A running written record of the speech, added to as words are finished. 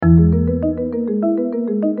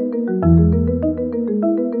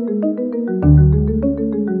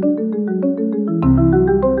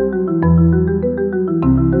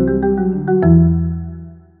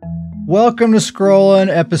Welcome to Scrollin',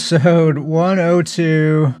 episode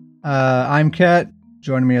 102. I'm Ket.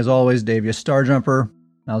 Joining me as always, Davius Starjumper.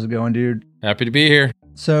 How's it going, dude? Happy to be here.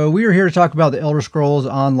 So we are here to talk about the Elder Scrolls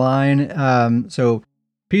Online. So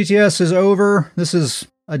PTS is over. This is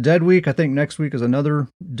a dead week. I think next week is another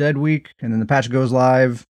dead week. And then the patch goes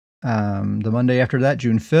live the Monday after that,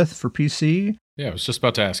 June 5th for PC. Yeah, I was just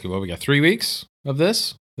about to ask you, we got 3 weeks of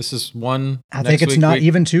this? This is one. I think it's not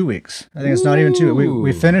even 2 weeks. I think it's not even 2 weeks.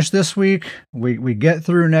 We finish this week. We get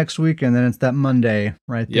through next week, and then it's that Monday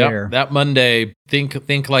right there. That Monday.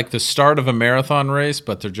 Think like the start of a marathon race,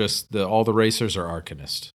 but they're just all the racers are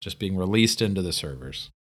Arcanists, just being released into the servers.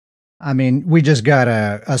 I mean, we just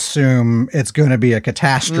gotta assume it's going to be a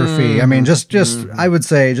catastrophe. I mean, I would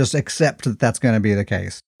say just accept that that's going to be the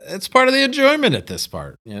case. It's part of the enjoyment at this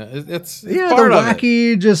part. Yeah, it's part the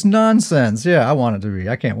wacky, just nonsense. Yeah, I want it to be.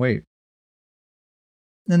 I can't wait.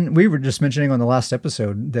 And we were just mentioning on the last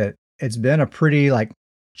episode that it's been a pretty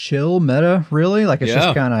chill meta, really. It's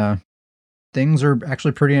just kind of things are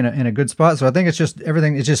actually pretty in a good spot. So I think it's just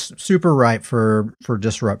everything is just super ripe for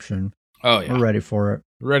disruption. Oh yeah, we're ready for it.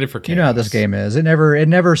 Ready for chaos. You know how this game is. It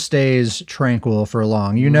never stays tranquil for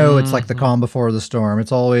long. It's like the calm before the storm.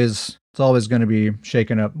 It's always going to be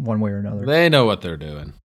shaken up one way or another. They know what they're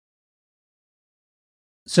doing.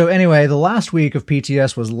 So anyway, the last week of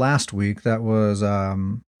PTS was last week. That was, I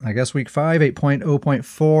guess, week 5, 8.0.4.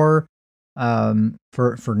 For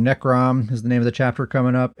Necrom is the name of the chapter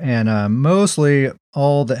coming up. And mostly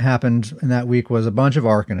all that happened in that week was a bunch of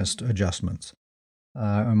Arcanist adjustments.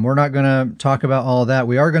 And we're not going to talk about all of that.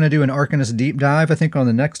 We are going to do an Arcanist deep dive, I think, on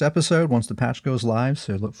the next episode once the patch goes live.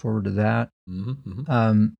 So look forward to that.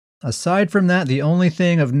 Aside from that, the only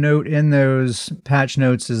thing of note in those patch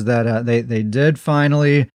notes is that they did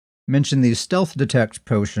finally mention these stealth detect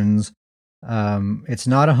potions. It's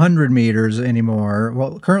not 100 meters anymore.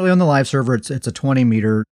 Well, currently on the live server, it's a 20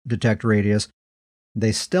 meter detect radius.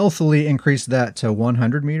 They stealthily increased that to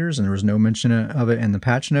 100 meters, and there was no mention of it in the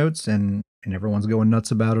patch notes, and everyone's going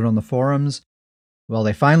nuts about it on the forums. Well,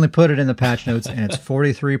 they finally put it in the patch notes, and it's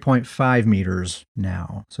 43.5 meters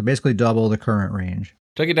now. So basically double the current range.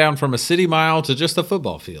 Took it down from a city mile to just a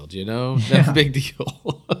football field, That's a big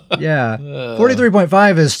deal. Yeah.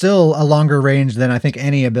 43.5 is still a longer range than I think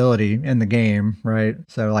any ability in the game, right?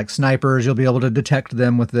 So like snipers, you'll be able to detect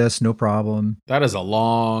them with this, no problem. That is a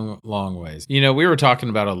long, long ways. We were talking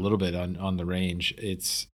about it a little bit on the range.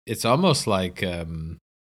 It's almost like I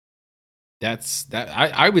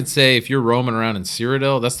would say if you're roaming around in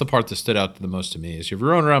Cyrodiil, that's the part that stood out the most to me, is if you're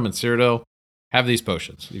roaming around in Cyrodiil, have these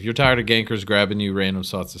potions. If you're tired of gankers grabbing you random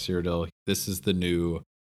slots of Cyrodiil, this is the new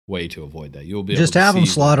way to avoid that. You'll be just able to have them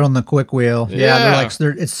slotted on the quick wheel. Yeah,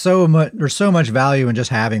 it's so much. There's so much value in just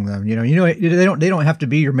having them. They don't have to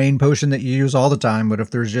be your main potion that you use all the time. But if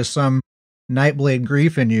there's just some Nightblade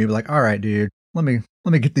grief in you, like, all right, dude, let me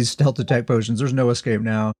get these stealth detect potions. There's no escape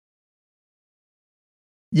now.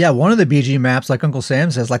 Yeah, one of the BG maps, like Uncle Sam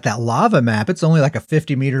says, like that lava map, it's only like a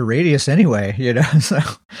 50 meter radius anyway, So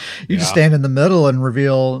you just stand in the middle and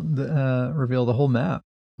reveal the whole map.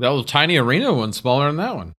 That little tiny arena one's smaller than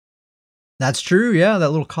that one. That's true, yeah.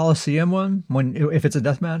 That little Coliseum one, if it's a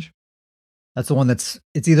deathmatch. That's the one it's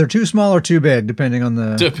either too small or too big, depending on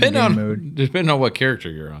the game mode. Depending on what character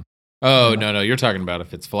you're on. Oh, no, you're talking about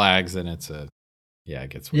if it's flags, then it's a... Yeah,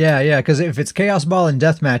 it gets weird. Yeah, because if it's Chaos Ball and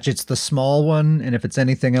Deathmatch, it's the small one, and if it's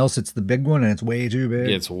anything else, it's the big one, and it's way too big.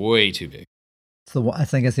 It's way too big. I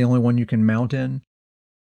think it's the only one you can mount in.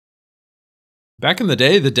 Back in the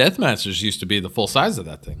day, the Deathmatchers used to be the full size of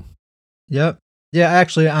that thing. Yep. Yeah,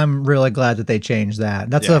 actually, I'm really glad that they changed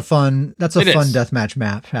that. That's a fun Deathmatch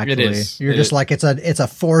map, actually. It is. You're just like, it's a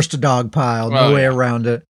forced dog pile, no way around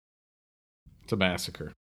it. It's a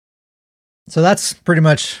massacre. So that's pretty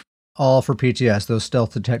much all for PTS. Those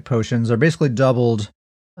stealth detect potions are basically doubled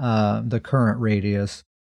the current radius.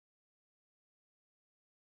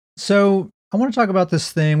 So I want to talk about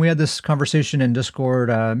this thing. We had this conversation in Discord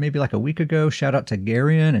maybe like a week ago. Shout out to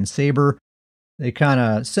Garion and Saber. They kind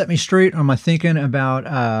of set me straight on my thinking about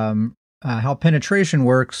how penetration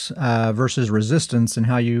works versus resistance, and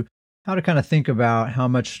how to kind of think about how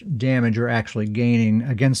much damage you're actually gaining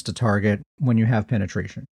against a target when you have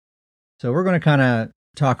penetration. So we're going to kind of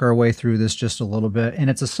talk our way through this just a little bit. And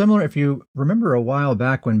it's a similar, if you remember a while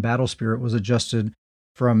back when Battle Spirit was adjusted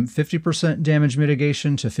from 50% damage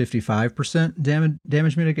mitigation to 55%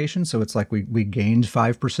 damage mitigation. So it's like we gained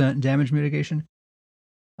 5% damage mitigation.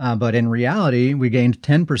 But in reality, we gained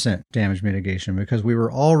 10% damage mitigation because we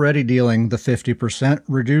were already dealing the 50%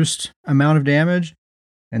 reduced amount of damage.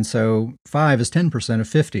 And so 5 is 10% of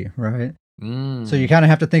 50, right? So you kind of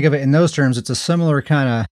have to think of it in those terms. It's a similar kind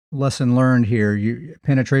of lesson learned here.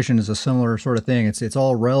 Penetration is a similar sort of thing. It's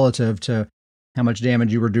all relative to how much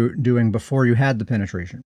damage you were doing before you had the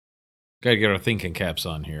penetration. Got to get our thinking caps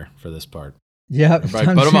on here for this part. Yeah, everybody,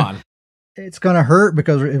 put them on. It's gonna hurt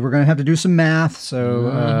because we're gonna have to do some math.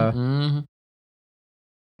 So,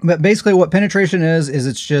 but basically, what penetration is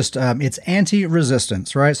it's just it's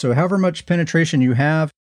anti-resistance, right? So, however much penetration you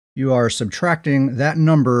have, you are subtracting that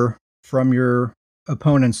number from your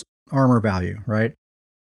opponent's armor value, right?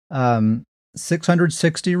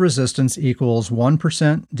 660 resistance equals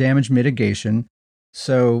 1% damage mitigation.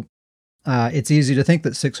 So it's easy to think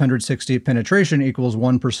that 660 penetration equals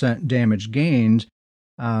 1% damage gained,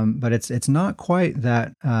 but it's not quite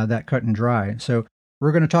that cut and dry. So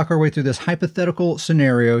we're going to talk our way through this hypothetical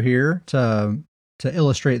scenario here to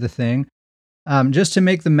illustrate the thing. Just to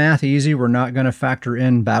make the math easy, we're not going to factor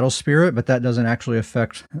in battle spirit, but that doesn't actually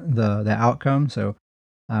affect the outcome. So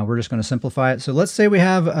we're just going to simplify it. So let's say we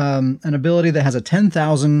have an ability that has a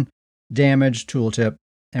 10,000 damage tooltip,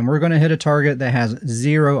 and we're going to hit a target that has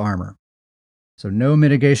 0 armor. So no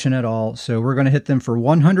mitigation at all. So we're going to hit them for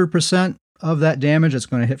 100% of that damage. It's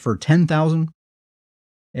going to hit for 10,000.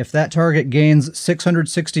 If that target gains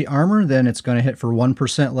 660 armor, then it's going to hit for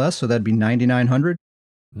 1% less. So that'd be 9,900.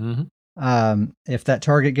 If that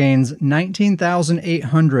target gains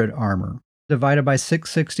 19,800 armor, divided by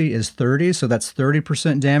 660 is 30, so that's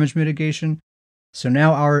 30% damage mitigation. So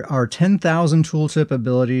now our 10,000 tooltip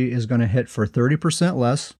ability is going to hit for 30%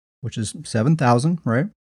 less, which is 7,000, right?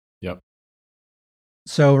 Yep.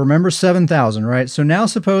 So remember 7,000, right? So now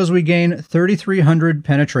suppose we gain 3,300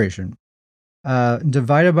 penetration.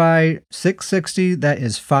 Divided by 660, that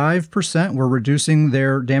is 5%. We're reducing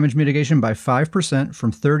their damage mitigation by 5%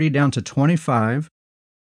 from 30 down to 25.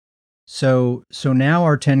 So now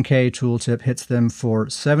our 10K tooltip hits them for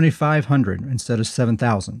 7,500 instead of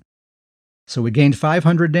 7,000. So we gained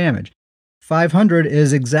 500 damage. 500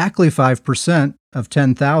 is exactly 5% of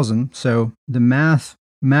 10,000. So the math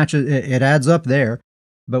matches, it adds up there.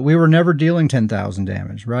 But we were never dealing 10,000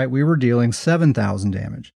 damage, right? We were dealing 7,000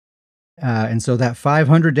 damage. And so that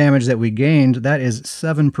 500 damage that we gained, that is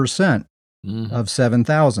 7% of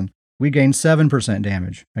 7,000. We gained 7%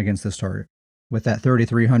 damage against this target with that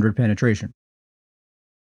 3,300 penetration.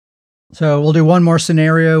 So we'll do one more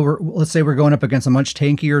scenario. Let's say we're going up against a much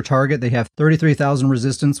tankier target. They have 33,000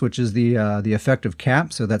 resistance, which is the effective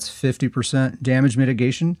cap. So that's 50% damage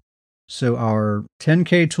mitigation. So our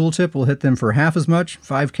 10K tooltip will hit them for half as much,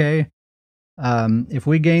 5K. If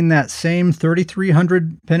we gain that same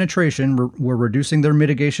 3,300 penetration, we're reducing their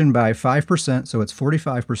mitigation by 5%. So it's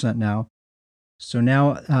 45% now. So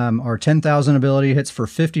now our 10,000 ability hits for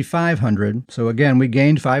 5,500. So again, we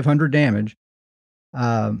gained 500 damage.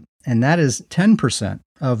 And that is 10%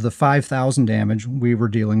 of the 5,000 damage we were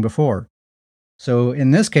dealing before. So in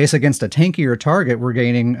this case, against a tankier target, we're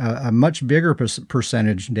gaining a much bigger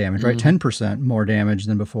percentage damage, right? 10% more damage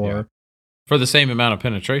than before. Yeah. For the same amount of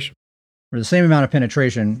penetration. For the same amount of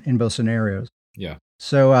penetration in both scenarios. Yeah.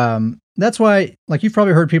 So that's why, like, you've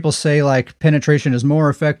probably heard people say, like, penetration is more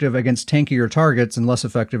effective against tankier targets and less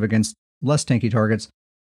effective against less tanky targets.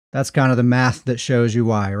 That's kind of the math that shows you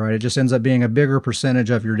why, right? It just ends up being a bigger percentage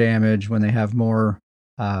of your damage when they have more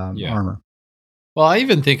armor. Well, I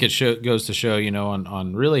even think it goes to show,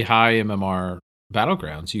 on really high MMR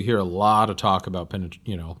battlegrounds, you hear a lot of talk about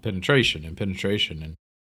penetration. And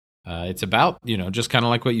it's about, just kind of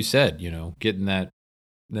like what you said, getting that.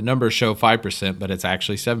 The numbers show 5%, but it's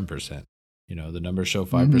actually 7%. The numbers show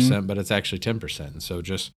 5%, but it's actually 10%. And so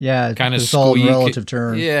just kind of all in relative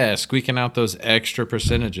terms. Yeah, squeaking out those extra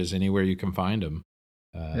percentages anywhere you can find them.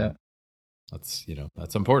 That's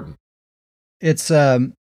important. It's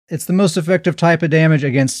the most effective type of damage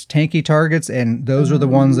against tanky targets, and those are the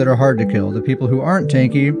ones that are hard to kill. The people who aren't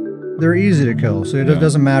tanky, they're easy to kill. So it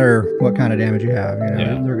doesn't matter what kind of damage you have.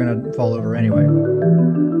 They're going to fall over anyway.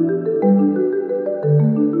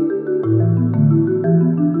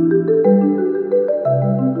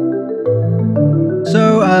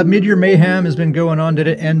 So, Midyear Mayhem has been going on. Did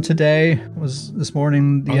it end today? Was this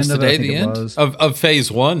morning the end of it? Today the end of Phase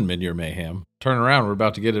 1 Midyear Mayhem. Turn around. We're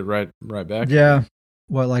about to get it right back. Yeah.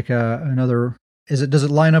 What, like another? Does it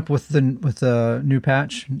line up with the new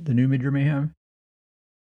patch, the new Midyear Mayhem?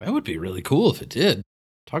 That would be really cool if it did.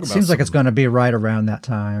 Seems like it's going to be right around that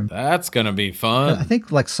time. That's going to be fun. I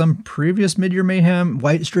think like some previous Midyear Mayhem,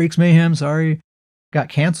 White Streaks Mayhem, got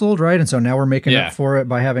canceled, right? And so now we're making up for it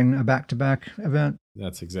by having a back-to-back event.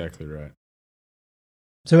 That's exactly right.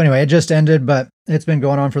 So anyway, it just ended, but it's been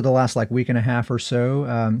going on for the last week and a half or so.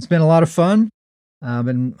 It's been a lot of fun. I've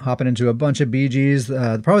been hopping into a bunch of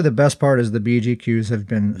BGs. Probably the best part is the BG queues have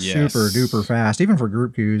been super duper fast, even for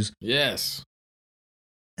group queues. Yes.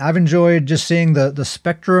 I've enjoyed just seeing the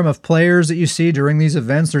spectrum of players that you see during these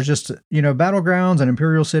events. There's just, Battlegrounds and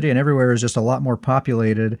Imperial City and everywhere is just a lot more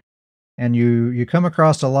populated. And you come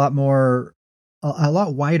across a lot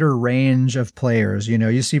wider range of players.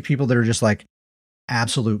 You see people that are just like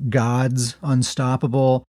absolute gods,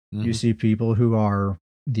 unstoppable. Mm-hmm. You see people who are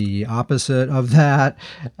the opposite of that,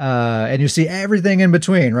 and you see everything in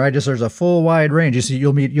between, right? Just there's a full wide range.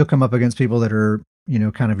 You'll come up against people that are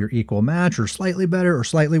kind of your equal match or slightly better or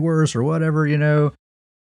slightly worse or whatever. So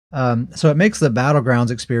it makes the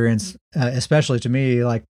Battlegrounds experience, especially to me,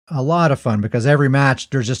 like a lot of fun, because every match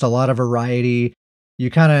there's just a lot of variety. You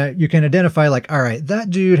can identify like, all right, that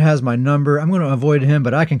dude has my number. I'm going to avoid him,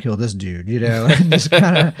 but I can kill this dude, and just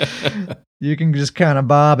you can just kind of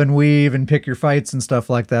bob and weave and pick your fights and stuff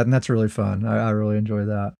like that. And that's really fun. I really enjoy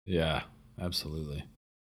that. Yeah, absolutely.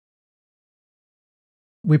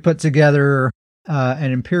 We put together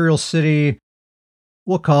an Imperial City,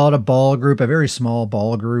 we'll call it a ball group, a very small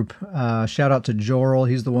ball group. Shout out to Jorel.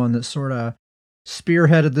 He's the one that sort of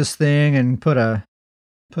spearheaded this thing and put a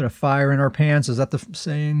fire in our pants. Is that the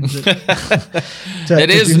saying? It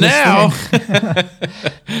is now.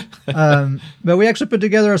 But we actually put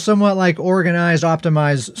together a somewhat like organized,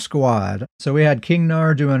 optimized squad. So we had King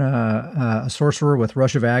Nar doing a sorcerer with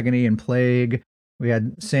Rush of Agony and Plague. We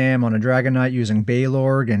had Sam on a Dragon Knight using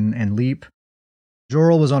Baylorg and Leap.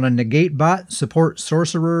 Jorel was on a Negate bot, support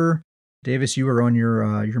sorcerer. Davis, you were on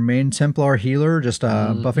your main Templar healer, just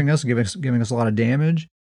buffing us, giving us a lot of damage.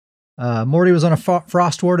 Morty was on a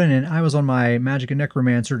Frost Warden, and I was on my Magic and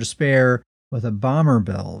Necromancer Despair with a Bomber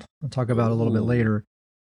build. I'll talk about it a little bit later.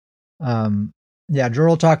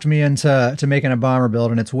 Jorel talked me into making a Bomber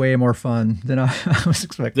build, and it's way more fun than I was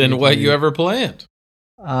expecting. Than what you ever planned.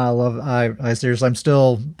 I seriously, I'm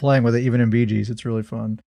still playing with it even in BGs. It's really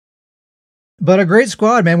fun. But a great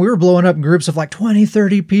squad, man. We were blowing up groups of like 20,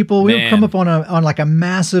 30 people. We would come up on like a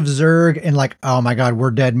massive Zerg and like, oh my God,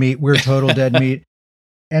 we're dead meat. We're total dead meat.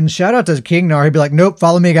 And shout out to King Nar. He'd be like, nope,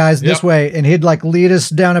 follow me guys this way. And he'd like lead us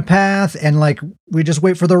down a path and like, we just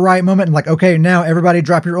wait for the right moment and like, okay, now everybody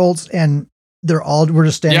drop your ults. And we're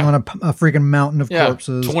just standing on a freaking mountain of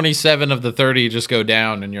corpses. 27 of the 30 just go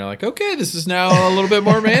down and you're like, okay, this is now a little bit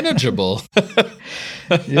more manageable.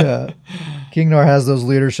 Yeah. King Nar has those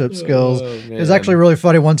leadership skills. It was actually really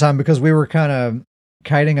funny one time because we were kind of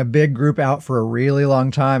kiting a big group out for a really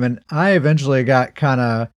long time. And I eventually got kind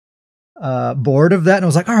of bored of that. And I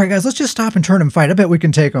was like, all right, guys, let's just stop and turn and fight. I bet we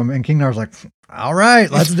can take them. And King Nar was like, all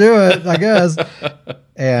right, let's do it, I guess.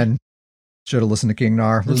 And should have listened to King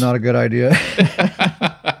Nar. It was not a good idea.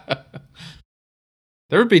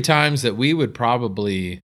 There would be times that we would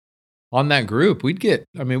probably, on that group, we'd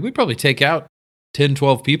probably take out 10,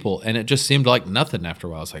 12 people, and it just seemed like nothing after a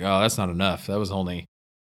while. It's like, oh, that's not enough. That was only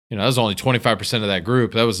 25% of that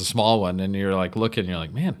group. That was a small one. And you're like looking, and you're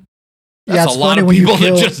like, man, that's a lot of people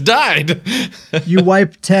that just died. You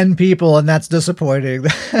wipe 10 people, and that's disappointing.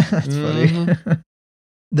 That's funny.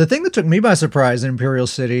 The thing that took me by surprise in Imperial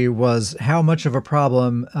City was how much of a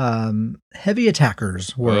problem heavy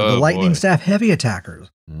attackers were. The lightning staff heavy attackers.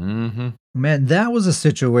 Mm-hmm. Man, that was a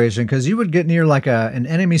situation because you would get near like an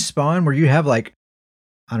enemy spawn where you have like,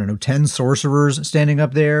 10 sorcerers standing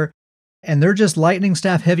up there, and they're just lightning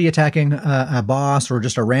staff heavy attacking a boss or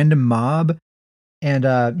just a random mob. And,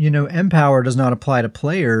 Empower does not apply to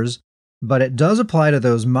players, but it does apply to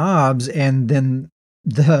those mobs, and then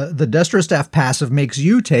the Destro Staff passive makes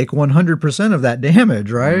you take 100% of that damage,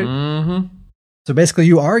 right? Mm-hmm. So basically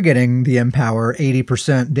you are getting the Empower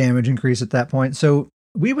 80% damage increase at that point. So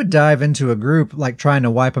we would dive into a group like trying to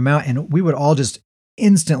wipe them out, and we would all just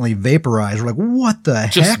instantly vaporize. We're like, what the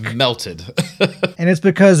heck? Just melted. And it's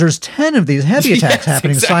because there's 10 of these heavy attacks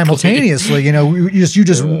happening simultaneously. You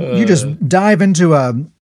just dive into a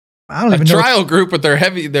trial group with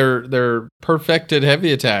their perfected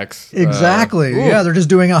heavy attacks. Exactly. They're just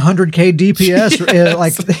doing 100K DPS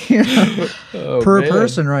per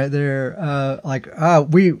person right there.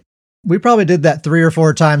 We probably did that 3 or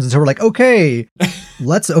 4 times until we're like, okay,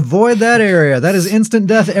 let's avoid that area. That is instant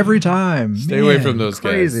death every time. Stay away from those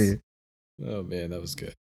crazy. guys. Oh man, that was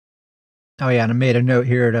good. Oh yeah, and I made a note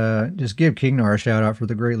here to just give King Nar a shout out for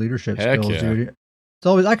the great leadership skills, dude.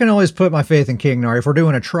 I can always put my faith in King Nar. If we're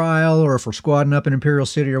doing a trial or if we're squadding up in Imperial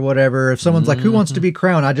City or whatever, if someone's like, who wants to be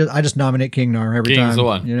crowned? I just nominate King Nar every time. King's the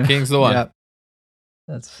one. King's the one. Yep.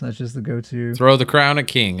 That's just the go-to. Throw the crown at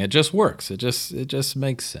King. It just works. It just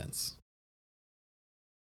makes sense.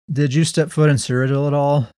 Did you step foot in Cyrodiil at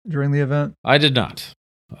all during the event? I did not.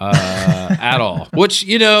 at all. Which,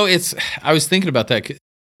 I was thinking about that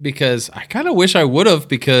because I kind of wish I would have,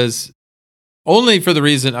 because only for the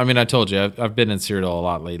reason, I mean, I told you, I've been in Cyrodiil a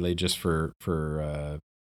lot lately just for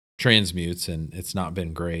transmutes, and it's not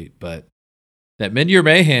been great. But that Mid-Year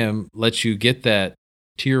Mayhem lets you get that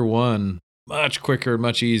tier 1 much quicker,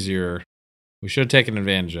 much easier. We should have taken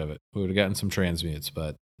advantage of it. We would have gotten some transmutes,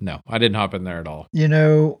 but no, I didn't hop in there at all.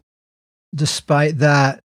 Despite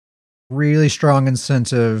that really strong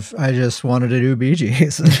incentive, I just wanted to do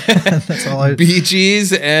BGs. That's all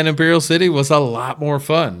BGs and Imperial City was a lot more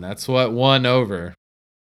fun. That's what won over.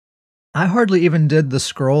 I hardly even did the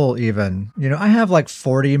scroll even. I have like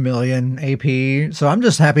 40 million AP, so I'm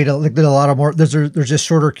just happy to get a lot of more. There's just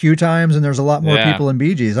shorter queue times, and there's a lot more people in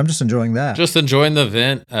BGs. I'm just enjoying that. Just enjoying the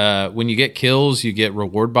event. When you get kills, you get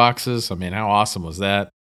reward boxes. I mean, how awesome was that?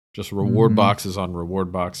 Just reward boxes on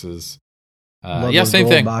reward boxes. Same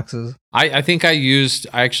thing. Boxes. I think I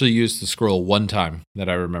actually used the scroll one time that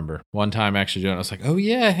I remember. One time actually doing it. I was like, oh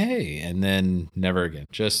yeah, hey. And then never again.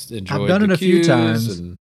 Just enjoyed I've done it a few times.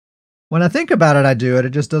 When I think about it, I do it. It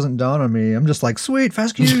just doesn't dawn on me. I'm just like, sweet,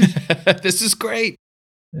 fast queues. This is great.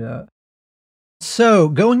 Yeah. So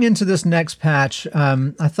going into this next patch,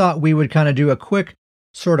 I thought we would kind of do a quick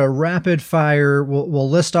sort of rapid fire. We'll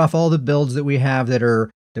list off all the builds that we have that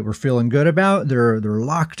we're feeling good about. They're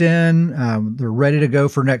locked in. They're ready to go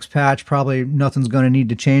for next patch. Probably nothing's going to need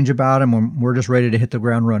to change about them. We're just ready to hit the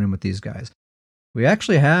ground running with these guys. We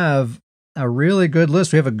actually have a really good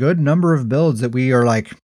list. We have a good number of builds that we are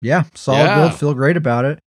like, solid build, feel great about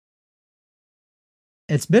it.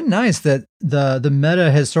 It's been nice that the meta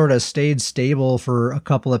has sort of stayed stable for a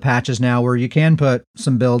couple of patches now, where you can put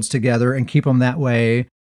some builds together and keep them that way,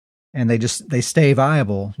 and they stay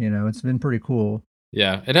viable. It's been pretty cool.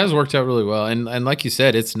 Yeah, it has worked out really well. And like you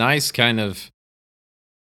said, it's nice kind of,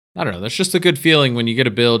 I don't know, there's just a good feeling when you get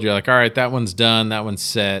a build, you're like, all right, that one's done, that one's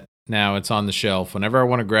set. Now it's on the shelf. Whenever I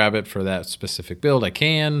want to grab it for that specific build, I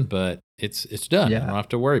can, but it's done. Yeah. I don't have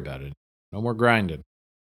to worry about it. No more grinding.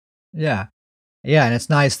 Yeah. Yeah, and it's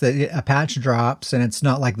nice that a patch drops and it's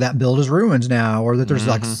not like that build is ruined now, or that there's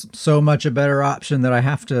like so much a better option that I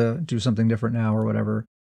have to do something different now or whatever.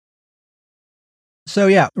 So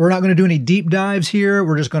yeah, we're not going to do any deep dives here.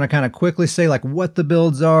 We're just going to kind of quickly say like what the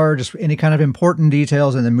builds are, just any kind of important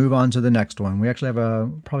details, and then move on to the next one. We actually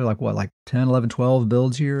have probably like 10, 11, 12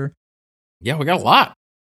 builds here. Yeah, we got a lot.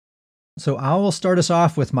 So I will start us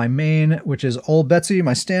off with my main, which is Old Betsy,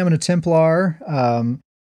 my Stamina Templar.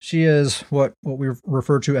 She is what we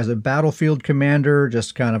refer to as a battlefield commander,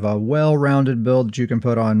 just kind of a well-rounded build that you can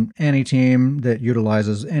put on any team that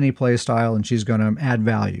utilizes any play style, and she's going to add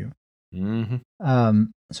value.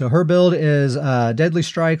 So her build is Deadly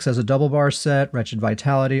Strikes as a double bar set, Wretched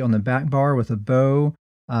Vitality on the back bar with a bow,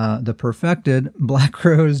 the perfected Black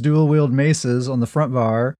Rose dual wield maces on the front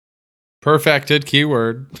bar. Perfected,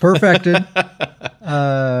 keyword. Perfected.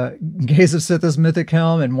 Gaze of Sithis Mythic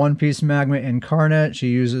Helm and One Piece Magma Incarnate. She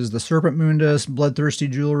uses the Serpent Mundus, Bloodthirsty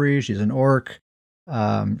Jewelry. She's an orc.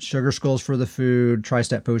 Sugar Skulls for the food,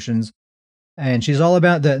 Tri-Step Potions. And she's all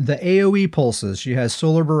about the AoE pulses. She has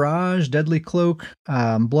Solar Barrage, Deadly Cloak,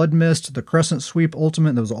 Blood Mist, the Crescent Sweep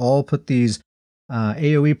Ultimate. Those all put these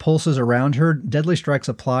AoE pulses around her. Deadly Strikes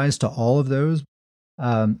applies to all of those.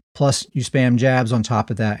 Plus, you spam jabs on top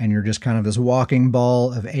of that, and you're just kind of this walking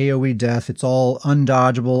ball of AoE death. It's all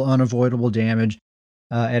undodgeable, unavoidable damage.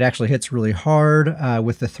 It actually hits really hard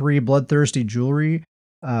with the 3 Bloodthirsty Jewelry.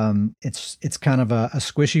 It's kind of a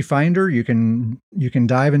squishy finder. You can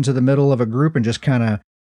dive into the middle of a group and just kind of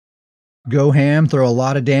go ham, throw a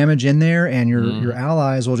lot of damage in there, and your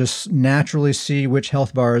allies will just naturally see which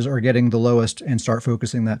health bars are getting the lowest and start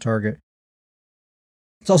focusing that target.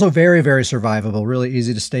 It's also very, very survivable, really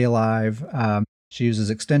easy to stay alive. She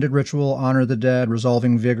uses Extended Ritual, Honor the Dead,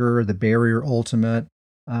 Resolving Vigor, the Barrier Ultimate.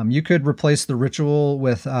 You could replace the ritual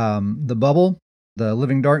with the bubble, the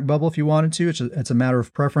Living Dark bubble if you wanted to. It's a matter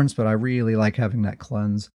of preference, but I really like having that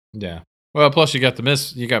cleanse. Yeah. Well, plus you got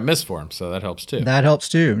Mist Form, so that helps too. That helps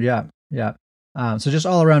too, yeah. So just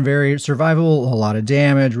all around very survivable, a lot of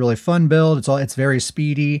damage, really fun build. It's very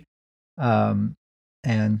speedy. And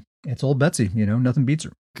it's Old Betsy, nothing beats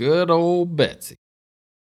her. Good old Betsy.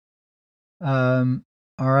 All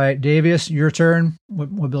right, Davius, your turn.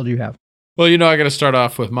 What build do you have? Well, I got to start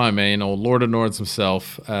off with my main, old Lord of Nords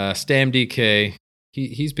himself, Stam DK.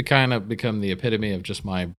 He's become the epitome of just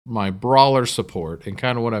my brawler support, and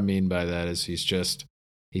kind of what I mean by that is he's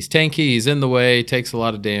tanky, he's in the way, takes a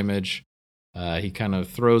lot of damage. He kind of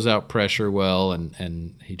throws out pressure well,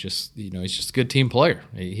 and he just he's just a good team player.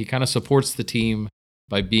 He kind of supports the team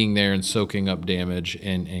by being there and soaking up damage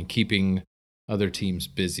and keeping other teams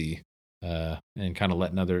busy and kind of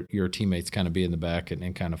letting your teammates kind of be in the back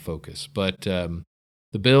and kind of focus. But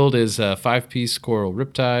the build is a 5-piece Coral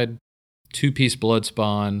Riptide, 2-piece Blood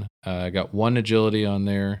Spawn. I got 1 agility on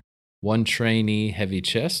there, 1 trainee heavy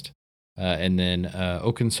chest, and then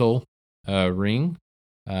Oaken Soul ring.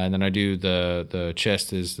 And then I do the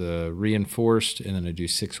chest is the reinforced, and then I do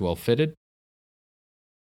 6 well fitted.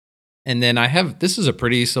 And then this is a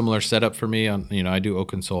pretty similar setup for me on, I do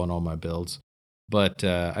Oaken Soul on all my builds, but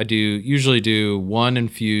I usually do 1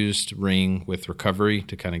 infused ring with recovery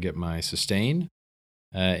to kind of get my sustain.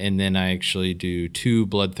 And then I actually do 2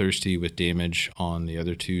 bloodthirsty with damage on the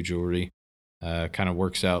other 2 jewelry. Kind of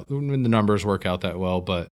works out when the numbers work out that well,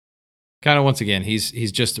 but kind of once again,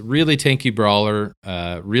 he's just a really tanky brawler,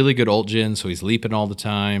 really good ult gen, so he's leaping all the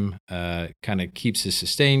time. Kind of keeps his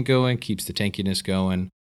sustain going, keeps the tankiness going.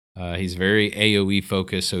 He's very AoE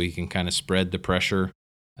focused, so he can kind of spread the pressure.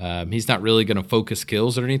 He's not really going to focus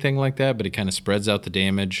kills or anything like that, but he kind of spreads out the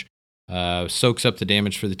damage, soaks up the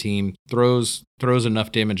damage for the team, throws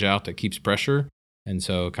enough damage out that keeps pressure, and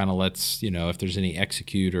so kind of lets, if there's any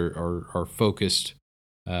execute or focused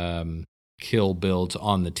kill builds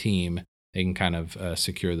on the team, they can kind of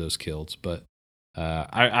secure those kills. But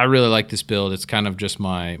I really like this build. It's kind of just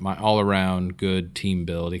my all-around good team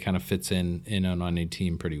build. It kind of fits in on any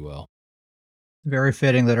team pretty well. Very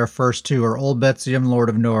fitting that our first 2 are Old Betsy and Lord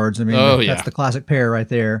of Nords. I mean, that's the classic pair right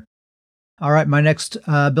there. All right, my next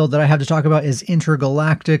build that I have to talk about is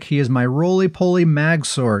Intergalactic. He is my roly-poly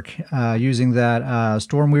Magsork, using that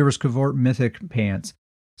Stormweaver's Cavort Mythic Pants.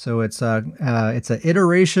 So it's an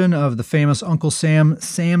iteration of the famous Uncle Sam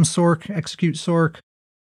Sork, Execute Sork.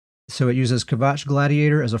 So it uses Kvatch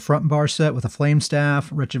Gladiator as a front bar set with a flame staff,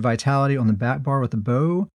 Wretched Vitality on the back bar with a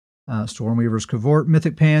bow, Stormweaver's Cavort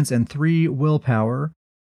Mythic Pants, and 3 willpower.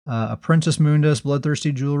 Apprentice Mundus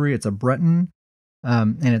Bloodthirsty Jewelry. It's a Breton,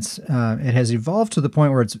 and it has evolved to the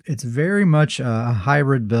point where it's very much a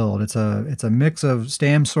hybrid build. It's a mix of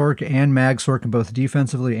Stam Sork and Mag Sork, both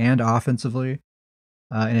defensively and offensively.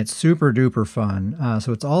 And it's super duper fun.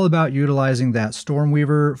 So it's all about utilizing that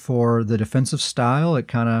Stormweaver for the defensive style. It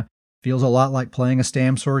kind of feels a lot like playing a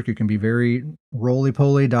Stam Sork. You can be very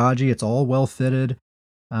roly-poly, dodgy. It's all well fitted.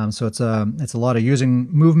 So it's a lot of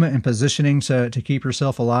using movement and positioning to keep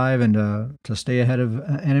yourself alive and to stay ahead of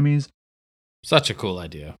enemies. Such a cool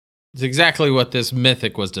idea. It's exactly what this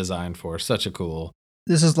mythic was designed for. Such a cool.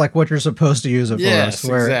 This is like what you're supposed to use it for. Yes,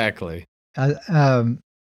 exactly.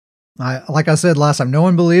 Like I said last time, no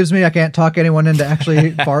one believes me. I can't talk anyone into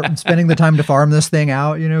actually spending the time to farm this thing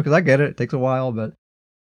out, because I get it. It takes a while, but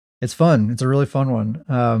it's fun. It's a really fun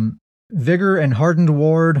one. Vigor and Hardened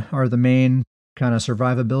Ward are the main kind of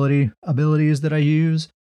survivability abilities that I use.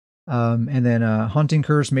 And then Haunting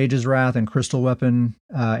Curse, Mage's Wrath, and Crystal Weapon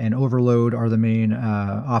and Overload are the main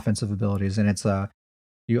offensive abilities. And it's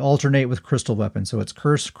you alternate with Crystal Weapon. So it's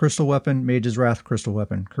Curse, Crystal Weapon, Mage's Wrath, Crystal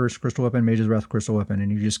Weapon. Curse, Crystal Weapon, Mage's Wrath, Crystal Weapon.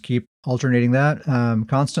 And you just keep alternating that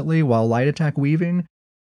constantly while light attack weaving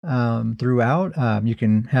throughout. You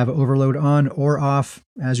can have Overload on or off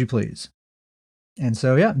as you please. And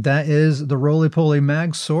so, yeah, that is the roly-poly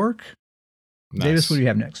Magsork. Nice. Davis, what do you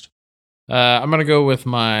have next? I'm going to go with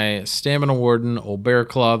my Stamina Warden, Old Bear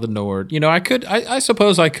Claw the Nord. I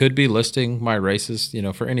suppose I could be listing my races,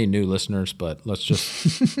 for any new listeners, but let's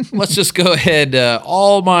just go ahead.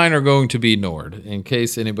 All mine are going to be Nord, in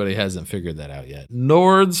case anybody hasn't figured that out yet.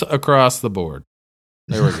 Nords across the board.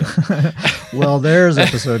 There we go. Well, there's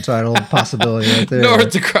episode title possibility right there.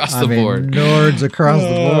 Nords across the board. Nords across the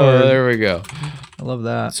board. There we go. I love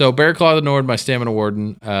that. So Bear Claw the Nord, my Stamina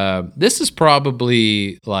Warden. This is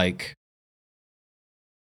probably like,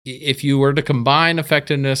 if you were to combine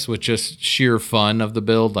effectiveness with just sheer fun of the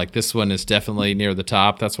build, like this one is definitely near the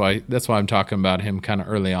top. That's why I'm talking about him kind of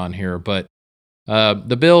early on here. But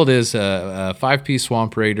the build is a 5-piece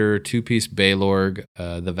Swamp Raider, 2-piece Baylorg,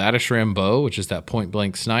 the Vatishram Bow, which is that point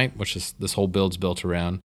blank snipe, which is this whole build's built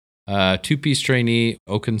around. 2-piece Trainee,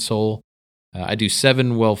 Oaken Soul. I do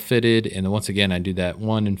 7 well fitted, and then once again I do that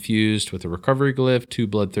 1 infused with a recovery glyph, 2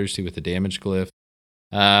 bloodthirsty with a damage glyph.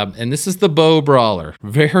 And this is the Bow Brawler.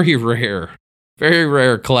 Very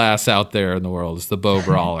rare class out there in the world. It's the Bow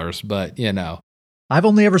Brawlers, but I've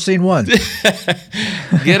only ever seen one.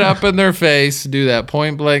 Get up in their face, do that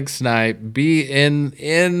point blank snipe, be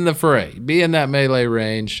in the fray, be in that melee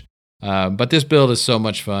range. But this build is so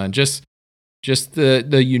much fun. Just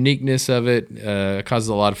the uniqueness of it causes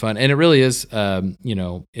a lot of fun, and it really is.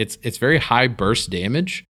 It's very high burst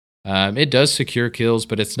damage. It does secure kills,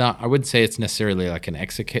 but it's not. I wouldn't say it's necessarily like an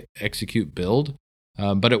execute build.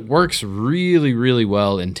 But it works really, really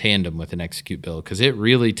well in tandem with an execute build because it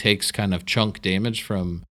really takes kind of chunk damage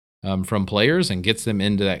from players and gets them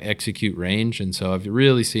into that execute range. And so I've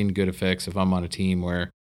really seen good effects if I'm on a team where,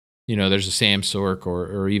 there's a Sam Sork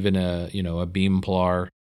or even a Beam Plar.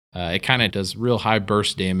 It kind of does real high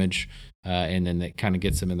burst damage, and then it kind of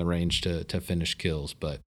gets them in the range to finish kills.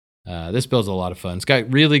 But this build's a lot of fun. It's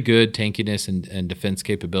got really good tankiness and defense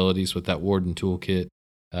capabilities with that Warden toolkit.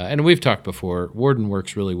 And we've talked before, Warden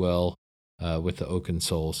works really well with the Oaken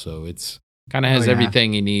Soul, so it's kind of has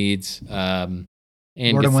everything he needs. And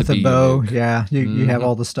Warden with a bow, you have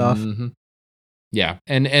all the stuff. Mm-hmm. Yeah,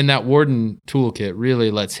 and that Warden toolkit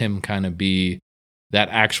really lets him kind of be that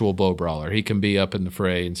actual bow brawler. He can be up in the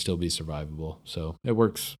fray and still be survivable. So it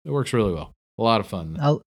works really well. A lot of fun.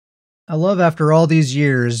 I love after all these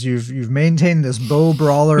years, you've maintained this bow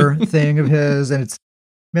brawler thing of his, and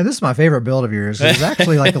man, this is my favorite build of yours. It's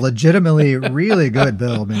actually like a legitimately really good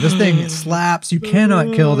build, man. This thing slaps. You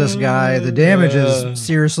cannot kill this guy. The damage is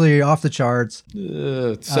seriously off the charts.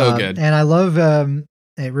 It's so good. And I love,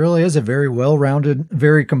 it really is a very well-rounded,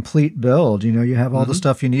 very complete build. You have all the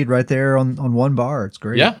stuff you need right there on one bar. It's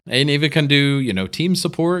great. Yeah, and even can do, team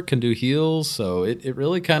support, can do heals. So it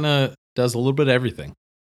really kind of does a little bit of everything.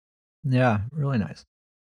 Yeah, really nice.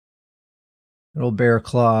 Little Bear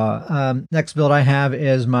Claw. Next build I have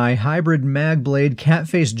is my hybrid Magblade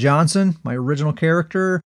Catface Johnson, my original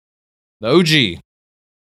character. The OG.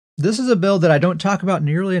 This is a build that I don't talk about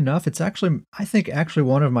nearly enough. It's actually, I think,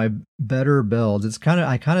 one of my better builds.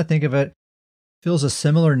 I kind of think of it, fills a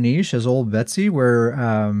similar niche as Old Betsy, where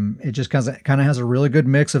it just kind of has a really good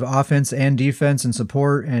mix of offense and defense and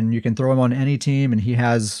support, and you can throw him on any team, and he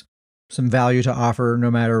has some value to offer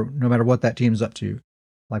no matter what that team's up to,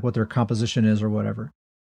 like what their composition is or whatever.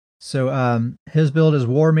 So his build is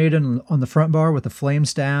War Maiden on the front bar with a flame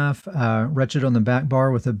staff, Wretched on the back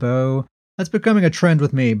bar with a bow. That's becoming a trend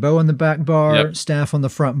with me. Bow on the back bar, staff on the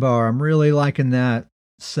front bar. I'm really liking that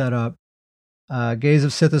setup. Gaze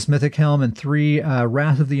of Sithis Mythic Helm and 3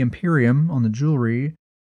 Wrath of the Imperium on the jewelry.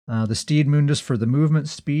 The Steed Mundus for the movement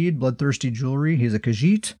speed, Bloodthirsty jewelry. He's a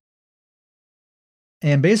Khajiit.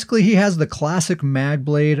 And basically, he has the classic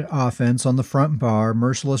Magblade offense on the front bar.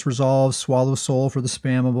 Merciless Resolve, Swallow Soul for the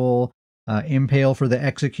spammable, Impale for the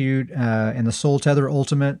execute, and the Soul Tether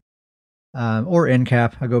ultimate, or end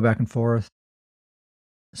cap. I go back and forth.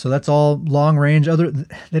 So that's all long range.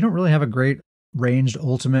 They don't really have a great ranged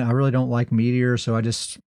ultimate. I really don't like Meteor, so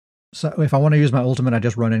if I want to use my ultimate, I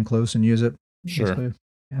just run in close and use it. Sure. Basically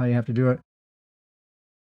how you have to do it.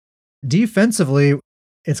 Defensively,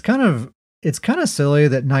 it's kind of silly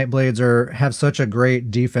that Nightblades have such a great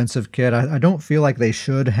defensive kit. I don't feel like they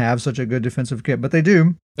should have such a good defensive kit, but they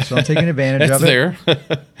do. So I'm taking advantage of it. It's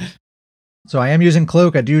there. So I am using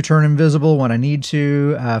Cloak. I do turn invisible when I need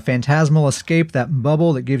to. Phantasmal Escape, that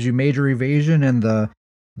bubble that gives you major evasion and the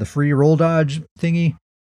free roll dodge thingy.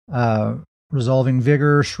 Resolving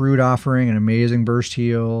Vigor, Shrewd Offering, an amazing burst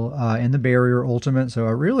heal, and the Barrier ultimate. So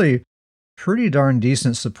a really pretty darn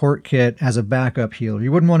decent support kit as a backup healer.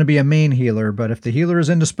 You wouldn't want to be a main healer, but if the healer is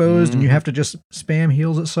indisposed and you have to just spam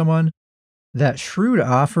heals at someone, that Shrewd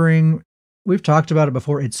Offering, we've talked about it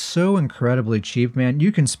before, it's so incredibly cheap, man.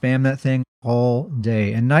 You can spam that thing all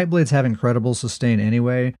day. And Nightblades have incredible sustain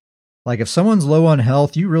anyway. Like if someone's low on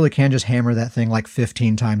health, you really can just hammer that thing like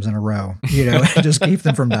 15 times in a row, and just keep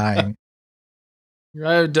them from dying.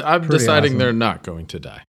 I'm deciding awesome. They're not going to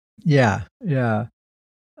die. Yeah.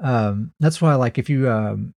 That's why, like, if you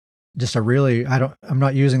I'm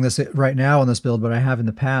not using this right now on this build, but I have in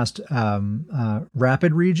the past.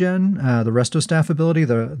 Rapid regen, the Resto Staff ability,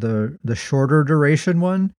 the shorter duration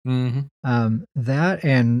one. That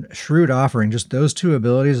and Shrewd Offering, just those 2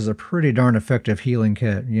 abilities is a pretty darn effective healing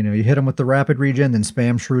kit. You hit them with the rapid regen, then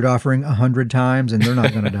spam Shrewd Offering 100 times, and they're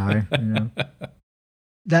not going to die.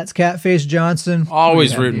 That's Catface Johnson.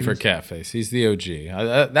 Always rooting for Catface. He's the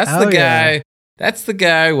OG. That's the guy. Yeah. That's the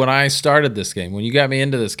guy when I started this game, when you got me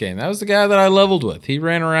into this game. That was the guy that I leveled with. He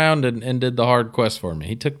ran around and did the hard quest for me.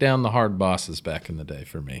 He took down the hard bosses back in the day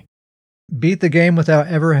for me. Beat the game without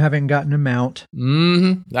ever having gotten a mount.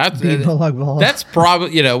 That's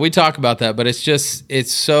probably, we talk about that, but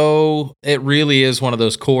it really is one of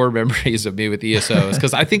those core memories of me with ESO.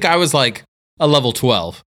 Because I think I was like a level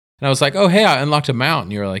 12. And I was like, oh, hey, I unlocked a mount.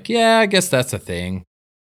 And you were like, yeah, I guess that's a thing.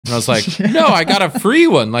 And I was like, no, I got a free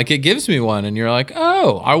one. Like, it gives me one. And you're like,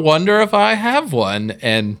 oh, I wonder if I have one.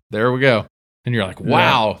 And there we go. And you're like,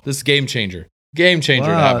 wow, this is game changer. Game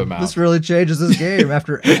changer to have a mount. This really changes this game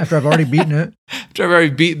after I've already beaten it. After I've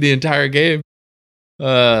already beaten the entire game.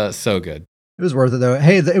 So good. It was worth it though.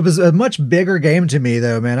 Hey, it was a much bigger game to me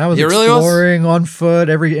though, man. I was It really was? exploring on foot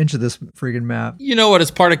every inch of this freaking map. You know what?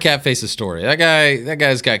 It's part of Catface's story. That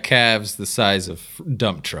guy's got calves the size of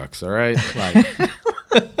dump trucks. All right, like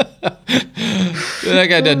that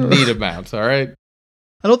guy doesn't need a mount. All right.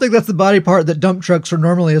 I don't think that's the body part that dump trucks are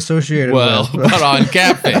normally associated Well, with. but on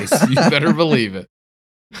Catface, you better believe it.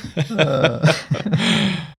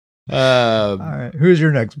 All right, who's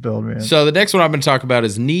your next build, man? So the next one I'm going to talk about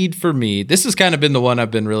is Need for Mead. This has kind of been the one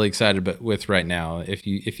I've been really excited with right now. If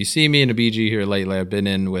you see me in a BG here lately, I've been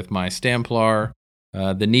in with my Stamplar,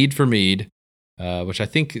 the Need for Mead, which I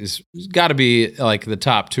think is got to be like the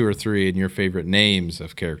top 2 or 3 in your favorite names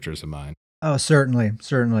of characters of mine. Oh, certainly.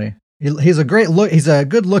 He's a great look. He's a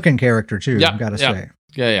good looking character too. Yep, I've got to yep. say.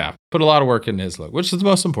 Yeah. Put a lot of work into his look, which is the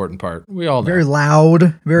most important part. We all know. Very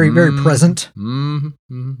loud, very present.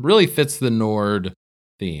 Really fits the Nord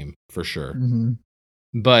theme for sure. Mm-hmm.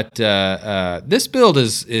 But this build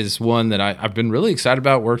is one that I've been really excited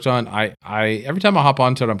about, worked on. I every time I hop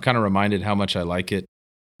onto it, I'm kind of reminded how much I like it.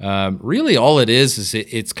 Really, all it is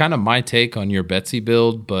it's kind of my take on your Betsy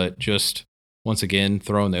build, but just once again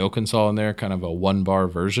throwing the Oakensaw in there, kind of a 1-bar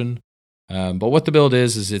version. But what the build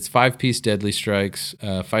is it's 5-piece Deadly Strikes,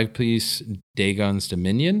 5-piece Dagon's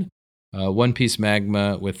Dominion, 1-piece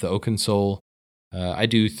Magma with the Oakensoul. I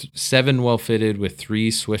do 7 well-fitted with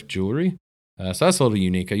 3 Swift Jewelry. So that's a little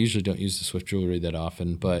unique. I usually don't use the Swift Jewelry that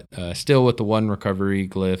often, but still with the 1 Recovery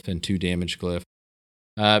Glyph and 2 Damage Glyph.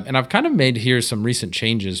 And I've kind of made here some recent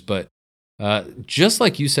changes, but just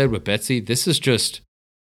like you said with Betsy, this is just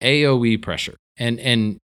AoE pressure.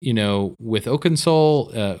 And you know, with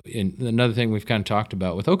Oakensoul, and another thing we've kind of talked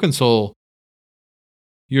about, with Oakensoul,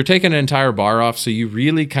 you're taking an entire bar off, so you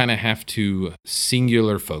really kind of have to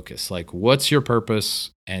singular focus. Like, what's your purpose?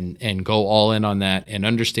 And go all in on that, and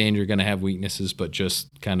understand you're going to have weaknesses, but just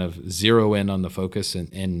kind of zero in on the focus.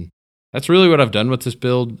 And that's really what I've done with this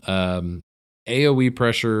build. AoE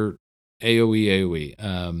pressure, AoE.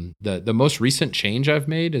 The most recent change I've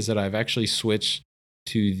made is that I've actually switched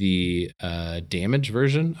to the damage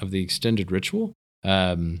version of the extended ritual.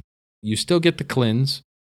 You still get the cleanse,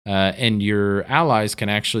 and your allies can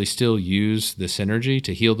actually still use the synergy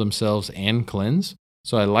to heal themselves and cleanse.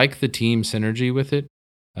 So I like the team synergy with it.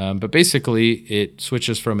 But basically, it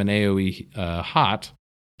switches from an AoE hot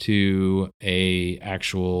to a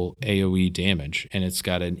actual AoE damage, and it's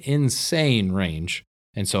got an insane range.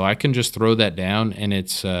 And so I can just throw that down, and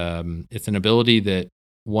it's an ability that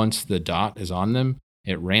once the dot is on them,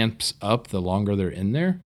 it ramps up the longer they're in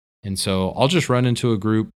there. And so I'll just run into a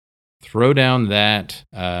group, throw down that.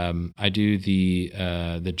 I do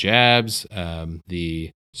the jabs, the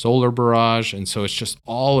solar barrage. And so it's just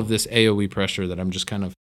all of this AoE pressure that I'm just kind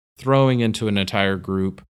of throwing into an entire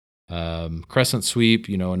group. Crescent Sweep,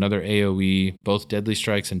 another AoE. Both Deadly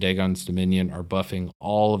Strikes and Dagon's Dominion are buffing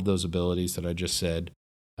all of those abilities that I just said.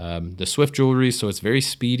 The Swift Jewelry, so it's very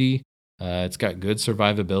speedy. It's got good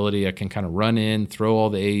survivability. I can kind of run in, throw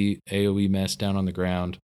all the AoE mess down on the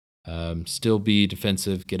ground, still be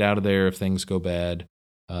defensive, get out of there if things go bad.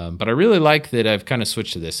 But I really like that I've kind of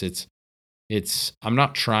switched to this. I'm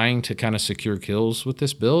not trying to kind of secure kills with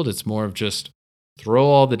this build. It's more of just throw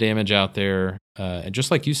all the damage out there. And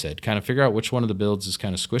just like you said, kind of figure out which one of the builds is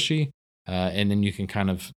kind of squishy. And then you can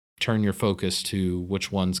kind of turn your focus to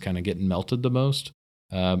which one's kind of getting melted the most.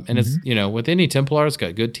 And it's, with any Templar, it's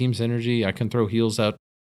got good team synergy. I can throw heals out.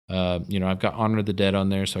 I've got Honor of the Dead on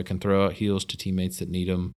there, so I can throw out heals to teammates that need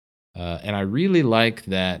them. And I really like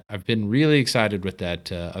that. I've been really excited with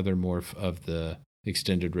that other morph of the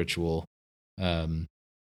extended ritual.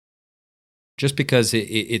 Just because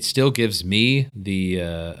it still gives me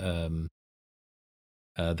the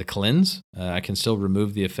cleanse. I can still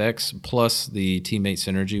remove the effects, plus the teammate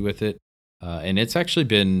synergy with it. And it's actually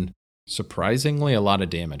been surprisingly a lot of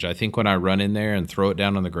damage. I think when I run in there and throw it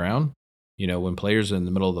down on the ground, when players are in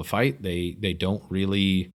the middle of the fight, they don't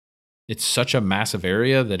really, it's such a massive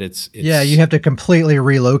area that it's yeah, you have to completely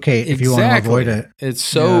relocate if you want to avoid it. It's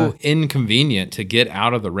so inconvenient to get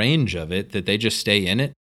out of the range of it that they just stay in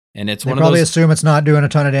it. And it's they probably assume it's not doing a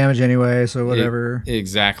ton of damage anyway, so whatever.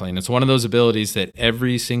 Exactly. And it's one of those abilities that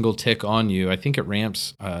every single tick on you, I think it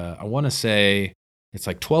ramps, I want to say it's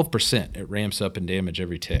like 12%. It ramps up in damage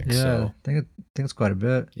every tick. Yeah, so, I think it's quite a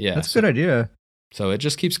bit. Yeah. That's a good idea. So it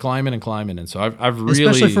just keeps climbing and climbing. And so I've really...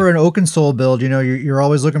 Especially for an Oakensoul build, you're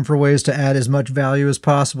always looking for ways to add as much value as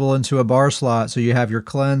possible into a bar slot. So you have your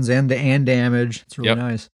cleanse and damage. It's really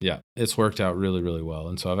nice. Yeah, it's worked out really, really well.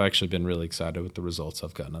 And so I've actually been really excited with the results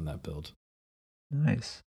I've gotten on that build.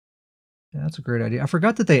 Nice. Yeah, that's a great idea. I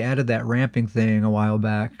forgot that they added that ramping thing a while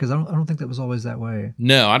back because I don't think that was always that way.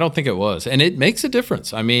 No, I don't think it was, and it makes a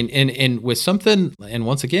difference. I mean, in with something, and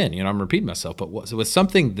once again, I'm repeating myself, but with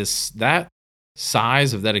something that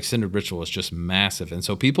size of that extended ritual is just massive, and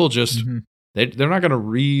so people just Mm-hmm. they're not going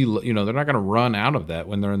to they're not going to run out of that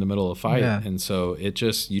when they're in the middle of a fight, Yeah. and so you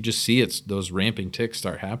just see those ramping ticks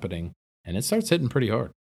start happening, and it starts hitting pretty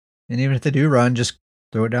hard. And even if they do run, just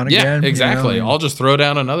throw it down Yeah, again. exactly. And, I'll just throw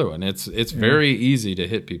down another one. It's yeah. very easy to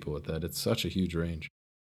hit people with that. It's such a huge range.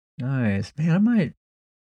 Nice. Man,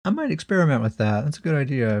 I might experiment with that. That's a good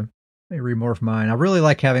idea. May remorph mine. I really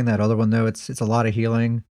like having that other one though. It's a lot of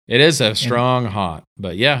healing. It is a strong haunt,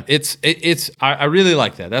 but yeah, I really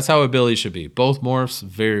like that. That's how abilities should be. Both morphs,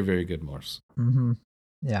 very, very good morphs. Mm-hmm.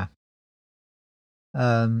 Yeah.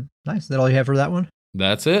 Nice. Is that all you have for that one?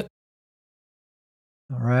 That's it.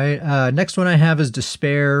 All right. Next one I have is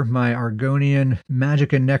Despair, my Argonian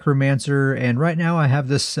magic and necromancer, and right now I have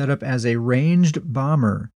this set up as a ranged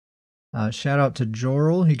bomber. Shout out to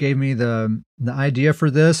Jorl. He gave me the idea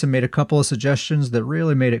for this and made a couple of suggestions that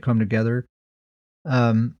really made it come together.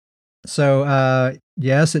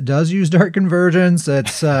 Yes, it does use Dark Convergence.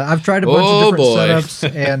 It's I've tried a bunch of different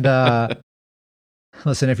setups, and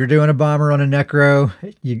listen, if you're doing a bomber on a necro,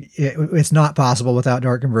 it's not possible without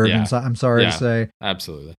Dark Convergence. Yeah. I'm sorry to say.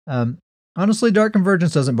 Absolutely. Honestly, Dark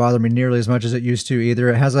Convergence doesn't bother me nearly as much as it used to either.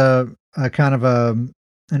 It has a kind of an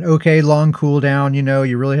okay long cooldown.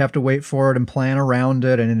 You really have to wait for it and plan around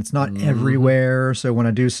it, and it's not everywhere. So when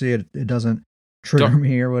I do see it, it doesn't trigger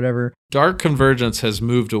me or whatever. Dark Convergence has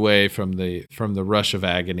moved away from the Rush of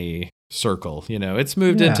Agony circle. It's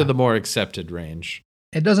moved into the more accepted range.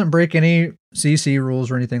 It doesn't break any CC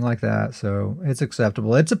rules or anything like that, so it's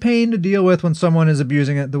acceptable. It's a pain to deal with when someone is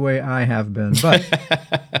abusing it the way I have been, but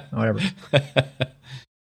whatever.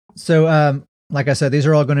 So, like I said, these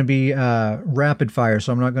are all going to be rapid fire,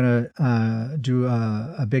 so I'm not going to do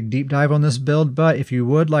a big deep dive on this build, but if you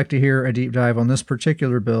would like to hear a deep dive on this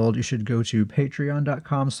particular build, you should go to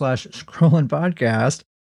patreon.com/scrollingpodcast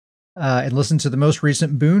and listen to the most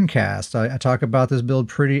recent Booncast. I talk about this build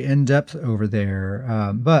pretty in-depth over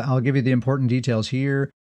there, but I'll give you the important details here.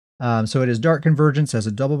 So it is Dark Convergence as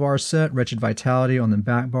a double bar set, Wretched Vitality on the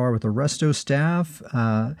back bar with a Resto Staff,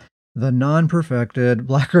 the non-perfected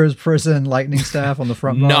Black Rose Prison Lightning Staff on the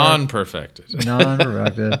front bar. Non-perfected.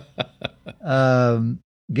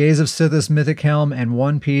 Gaze of Sithis Mythic Helm and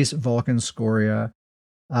One Piece Vulcan Scoria.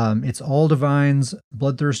 It's all divines,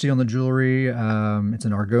 bloodthirsty on the jewelry. It's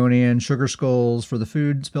an Argonian, sugar skulls for the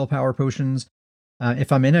food, spell power potions.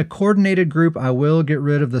 If I'm in a coordinated group, I will get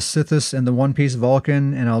rid of the Sithis and the One Piece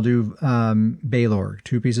Vulcan, and I'll do Baylorg,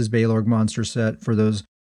 2 pieces Baylorg monster set for those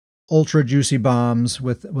ultra juicy bombs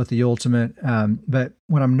with the ultimate. But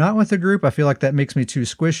when I'm not with the group, I feel like that makes me too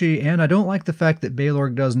squishy, and I don't like the fact that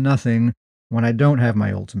Baylorg does nothing when I don't have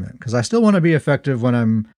my ultimate, because I still want to be effective when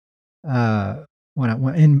I'm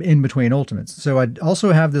in between ultimates. So I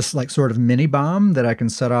also have this like sort of mini bomb that I can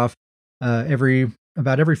set off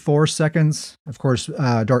about every 4 seconds. Of course,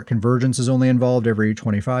 Dark Convergence is only involved every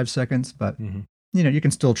 25 seconds, but you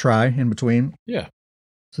can still try in between. Yeah.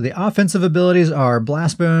 So the offensive abilities are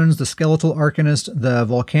Blast Bones, the Skeletal Arcanist, the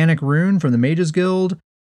Volcanic Rune from the Mages Guild,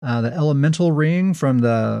 the Elemental Ring from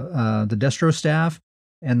the Destro Staff,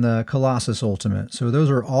 and the Colossus Ultimate. So those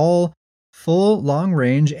are all full long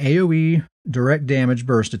range AoE direct damage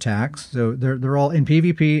burst attacks. So they're all in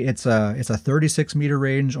PvP. It's a 36 meter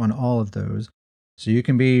range on all of those. So you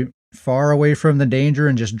can be far away from the danger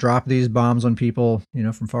and just drop these bombs on people,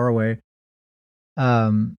 from far away.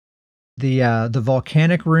 The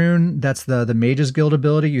Volcanic Rune, that's the Mages Guild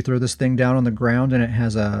ability. You throw this thing down on the ground and it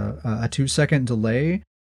has a 2-second delay.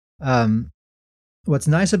 What's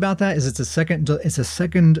nice about that is it's a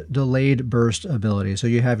second delayed burst ability. So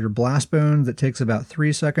you have your Blast Bone that takes about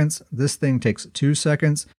 3 seconds. This thing takes 2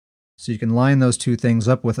 seconds. So you can line those two things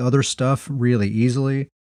up with other stuff really easily.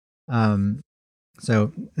 And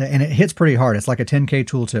it hits pretty hard. It's like a 10k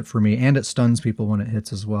tooltip for me, and it stuns people when it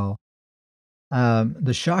hits as well.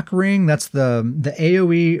 The Shock Ring, that's the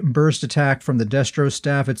AoE burst attack from the Destro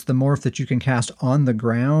Staff. It's the morph that you can cast on the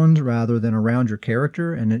ground rather than around your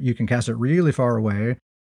character, and you can cast it really far away.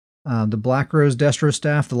 The Black Rose Destro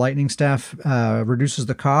Staff, the Lightning Staff, reduces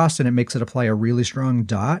the cost, and it makes it apply a really strong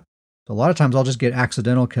dot. So a lot of times I'll just get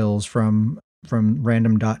accidental kills from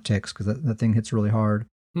random dot ticks because that thing hits really hard.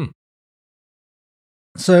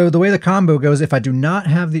 So the way the combo goes, if I do not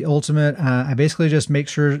have the ultimate, I basically just make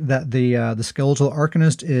sure that the Skeletal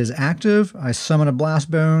Arcanist is active. I summon a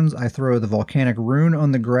Blast Bones. I throw the Volcanic Rune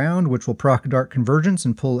on the ground, which will proc Dark Convergence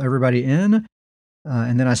and pull everybody in.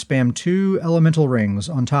 And then I spam 2 Elemental Rings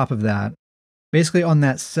on top of that. Basically, on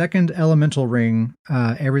that second elemental ring,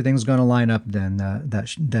 everything's going to line up. Then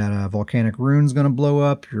that volcanic rune's going to blow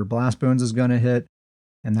up. Your blast bones is going to hit,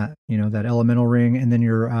 and that elemental ring, and then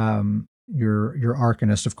your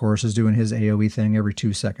Arcanist, of course, is doing his AOE thing every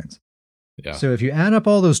 2 seconds. Yeah. So if you add up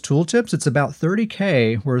all those tooltips, it's about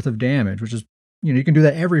 30k worth of damage, which is, you can do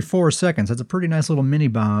that every 4 seconds. That's a pretty nice little mini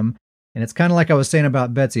bomb. And it's kind of like I was saying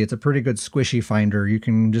about Betsy. It's a pretty good squishy finder. You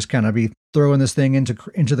can just kind of be throwing this thing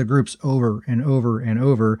into the groups over and over and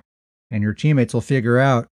over, and your teammates will figure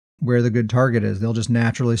out where the good target is. They'll just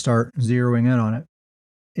naturally start zeroing in on it.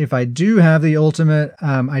 If I do have the ultimate,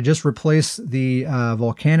 I just replace the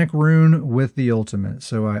volcanic rune with the ultimate.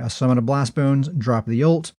 So I summon a blast bones, drop the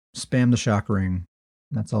ult, spam the shock ring.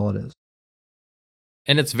 That's all it is.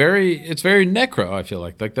 And it's very necro, I feel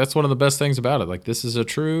like. Like, that's one of the best things about it. Like, this is a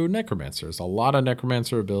true necromancer. There's a lot of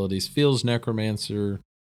necromancer abilities. Feels necromancer.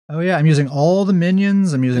 Oh yeah, I'm using all the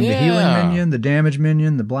minions. I'm using the healing minion, the damage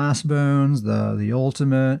minion, the blast bones, the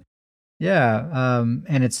ultimate. Yeah,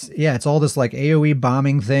 and it's all this like AoE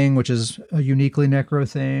bombing thing, which is a uniquely necro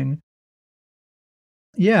thing.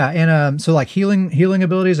 Yeah, and so like healing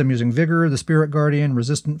abilities, I'm using Vigor, the Spirit Guardian,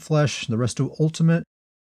 Resistant Flesh, the Resto Ultimate.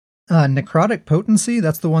 Necrotic Potency,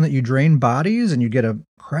 that's the one that you drain bodies and you get a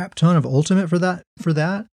crap ton of ultimate for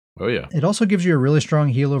that. Oh yeah. It also gives you a really strong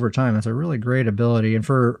heal over time. That's a really great ability. And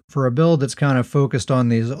for a build that's kind of focused on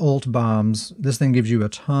these ult bombs, this thing gives you a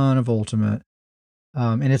ton of ultimate.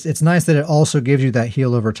 And it's nice that it also gives you that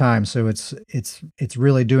heal over time. So it's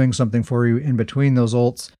really doing something for you in between those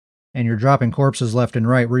ults, and you're dropping corpses left and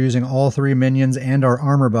right. We're using all 3 minions, and our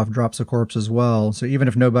armor buff drops a corpse as well. So even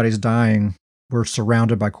if nobody's dying, we're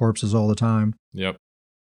surrounded by corpses all the time. Yep.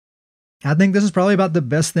 I think this is probably about the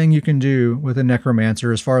best thing you can do with a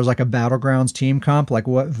Necromancer as far as like a Battlegrounds team comp. Like,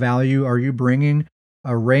 what value are you bringing?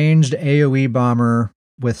 A ranged AoE bomber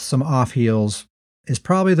with some off heals is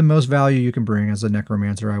probably the most value you can bring as a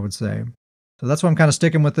Necromancer, I would say. So that's why I'm kind of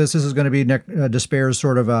sticking with this. This is going to be Despair's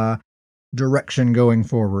sort of direction going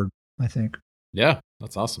forward, I think. Yeah,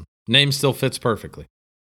 that's awesome. Name still fits perfectly.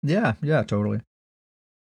 Yeah, totally.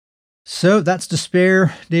 So that's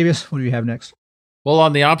Despair. Davius, what do you have next? Well,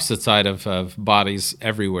 on the opposite side of bodies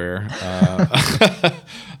everywhere,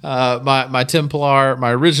 my Templar,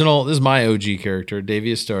 my original, this is my OG character,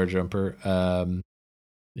 Davius Starjumper.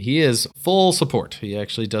 He is full support. He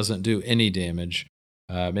actually doesn't do any damage.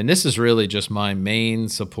 And this is really just my main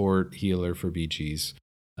support healer for BGs.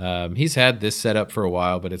 He's had this set up for a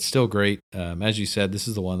while, but it's still great. As you said, this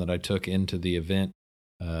is the one that I took into the event,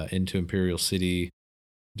 into Imperial City.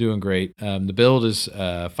 Doing great. The build is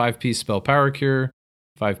 5-piece Spell Power Cure,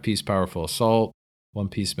 5-piece Powerful Assault,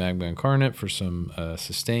 1-piece Magma Incarnate for some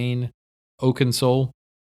sustain, Oaken Soul.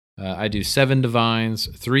 I do 7 Divines,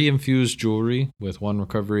 3 Infused Jewelry with 1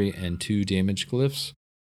 Recovery and 2 Damage Glyphs.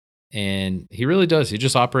 And he really does. He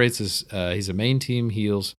just operates as, he's a main team,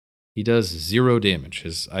 heals. He does 0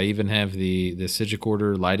 damage. I even have the Sigic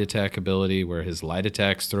Order Light Attack ability where his light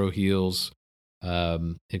attacks throw heals.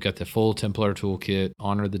 You've got the full Templar toolkit,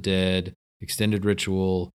 Honor the Dead, Extended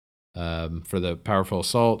Ritual. For the Powerful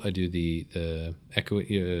Assault, I do the Echo.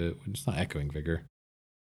 It's not Echoing Vigor.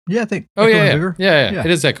 Yeah, I think. Oh yeah. Vigor. Yeah, it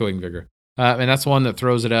is Echoing Vigor. And that's the one that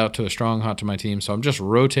throws it out to a strong hot to my team. So I'm just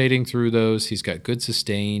rotating through those. He's got good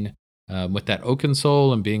sustain. With that Oaken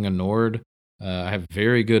Soul and being a Nord, I have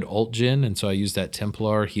very good ult gen, and so I use that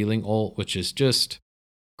Templar healing ult, which is just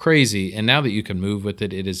crazy. And now that you can move with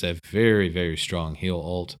it, it is a very, very strong heal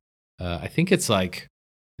ult. I think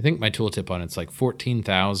my tooltip on it's like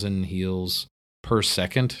 14,000 heals per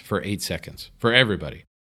second for 8 seconds for everybody.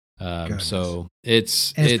 So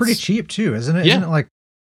it's pretty cheap too, isn't it? Yeah. Isn't it like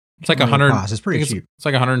it's like 100? It's pretty cheap. It's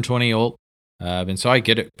like 120 ult, and so I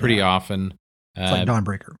get it pretty often. It's like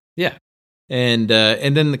Dawnbreaker. Yeah. And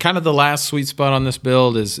then kind of the last sweet spot on this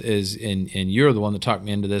build is and you're the one that talked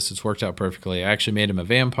me into this. It's worked out perfectly. I actually made him a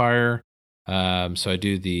vampire. So I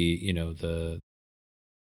do the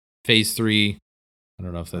phase 3. I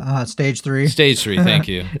don't know if that stage 3. Stage 3. Thank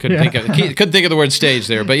you. Couldn't think of the word stage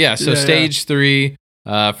there, but yeah. So stage 3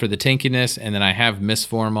 for the tankiness, and then I have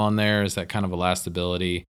Mistform on there as that kind of a last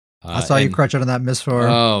ability. I saw you crutch on that Mistform.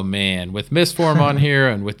 Oh man, with Mistform on here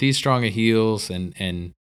and with these strong of heals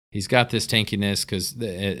and he's got this tankiness because,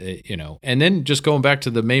 and then just going back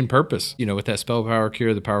to the main purpose, with that Spell Power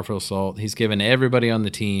Cure, the Powerful Assault, he's given everybody on the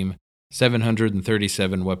team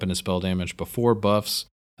 737 weapon and spell damage before buffs.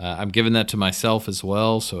 I'm giving that to myself as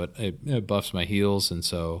well, so it buffs my heals, and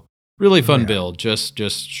so really fun build. Just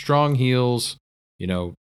strong heals,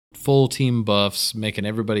 full team buffs, making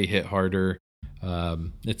everybody hit harder.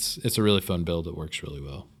 It's a really fun build that works really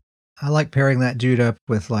well. I like pairing that dude up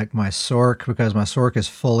with like my Sork because my Sork is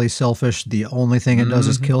fully selfish. The only thing it does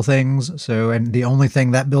is Mhm. kill things. So, and the only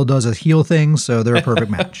thing that build does is heal things. So they're a perfect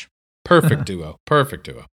match. Perfect duo. Perfect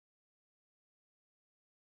duo.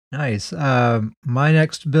 Nice. My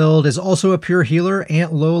next build is also a pure healer.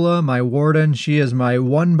 Aunt Lola, my warden. She is my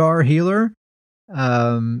 1-bar healer.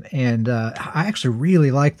 And I actually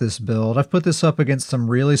really like this build. I've put this up against some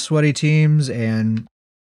really sweaty teams, and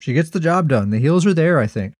she gets the job done. The heals are there, I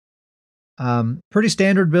think. Pretty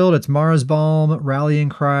standard build. It's Mara's Balm, Rallying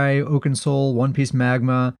Cry, Oaken Soul, One Piece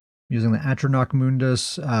Magma, using the Atronach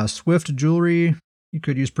Mundus, Swift Jewelry. You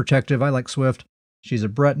could use Protective. I like Swift. She's a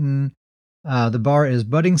Breton. The bar is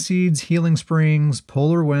Budding Seeds, Healing Springs,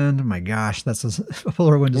 Polar Wind. My gosh,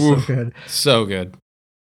 Polar Wind is so Oof, good. so good.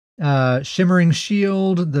 Shimmering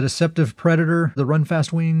Shield, the Deceptive Predator, the Run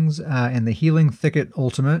Fast Wings, and the Healing Thicket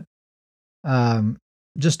Ultimate.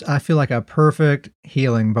 Just I feel like a perfect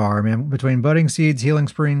healing bar, man. Between Budding Seeds, Healing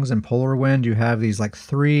Springs, and Polar Wind, you have these like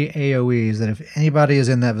 3 AoEs that if anybody is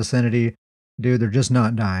in that vicinity, dude, they're just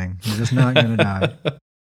not dying. They're just not gonna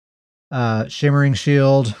die. Shimmering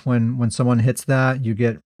Shield, when someone hits that, you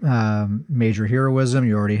get major heroism.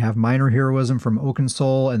 You already have minor heroism from Oaken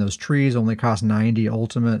Soul, and those trees only cost 90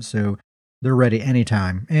 ultimate, so they're ready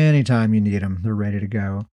anytime. Anytime you need them, they're ready to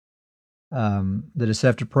go. The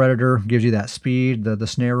Deceptive Predator gives you that speed, the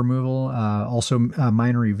snare removal, also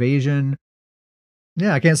minor evasion.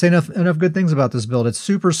 Yeah, I can't say enough good things about this build. It's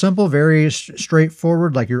super simple, very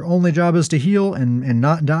straightforward. Like your only job is to heal and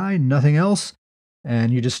not die, nothing else.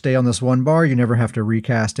 And you just stay on this 1 bar. You never have to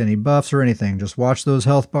recast any buffs or anything. Just watch those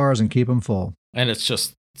health bars and keep them full. And it's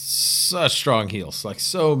just such strong heals. Like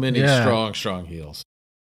so many Yeah. strong heals.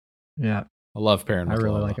 Yeah. I love pairing I with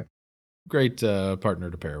really Lola. like it. Great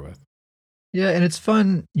partner to pair with. Yeah, and it's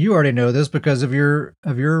fun. You already know this because of your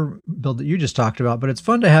build that you just talked about, but it's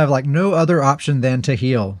fun to have like no other option than to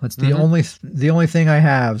heal. It's the only thing I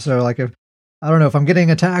have. So like if I don't know if I'm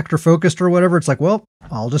getting attacked or focused or whatever, it's like, well,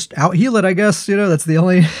 I'll just out heal it, I guess. That's the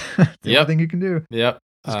only only thing you can do. Yep.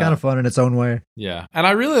 It's kind of fun in its own way. Yeah. And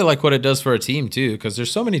I really like what it does for a team too, because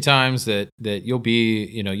there's so many times that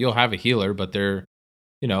you'll have a healer, but they're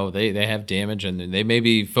they have damage and they may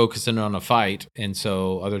be focusing on a fight, and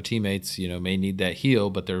so other teammates may need that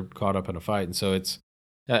heal, but they're caught up in a fight, and so it's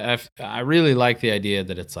I really like the idea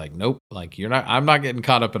that it's like, nope, like I'm not getting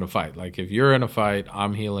caught up in a fight. Like if you're in a fight,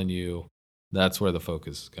 I'm healing you. That's where the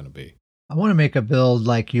focus is going to be. I want to make a build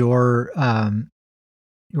like your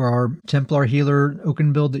Templar healer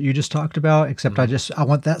Oaken build that you just talked about, except I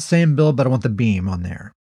want that same build, but I want the beam on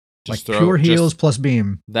there. Just like pure heals plus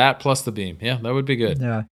beam. That plus the beam. Yeah, that would be good.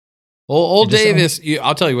 Yeah. Old Davis,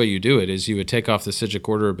 I'll tell you what you do it is you would take off the Sigil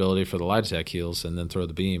Quarter ability for the light attack heals and then throw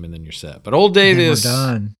the beam and then you're set. But Old Davis,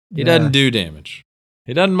 he doesn't do damage.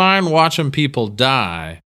 He doesn't mind watching people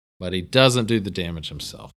die, but he doesn't do the damage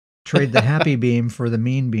himself. Trade the happy beam for the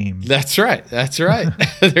mean beam. That's right.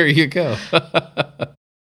 There you go.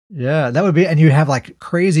 Yeah, that would be, and you'd have like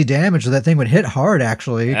crazy damage. So that thing would hit hard,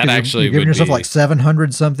 actually. And actually, you're giving yourself like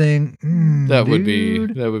 700 something. That would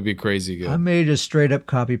be crazy good. I may just straight up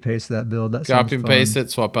copy paste that build. That copy and paste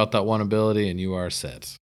it, swap out that one ability, and you are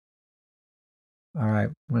set. All right,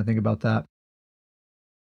 I'm gonna think about that.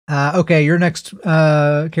 Okay, your next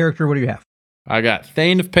character. What do you have? I got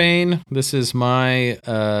Thane of Pain. This is my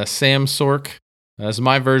Sam Sork. That's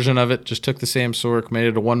my version of it. Just took the Sam Sork, made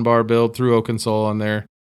it a 1-bar build, threw Oaken Soul on there.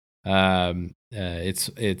 It's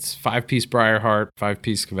 5-piece Briarheart,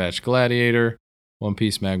 5-piece Kvatch Gladiator,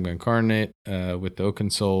 1-piece Magma Incarnate with the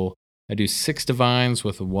Oaken Soul. I do 6 Divines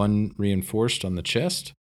with 1 reinforced on the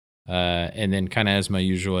chest. And then kind of as my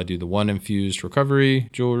usual, I do the 1 infused recovery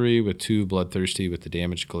jewelry with 2 bloodthirsty with the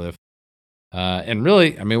damage glyph. And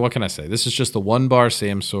really, I mean, what can I say? This is just the 1-bar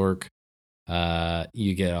Sam Sork.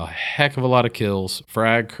 You get a heck of a lot of kills,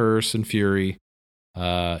 frag, curse, and fury. You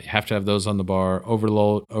have to have those on the bar.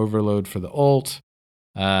 Overload for the ult.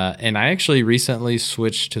 And I actually recently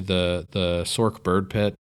switched to the Sork Bird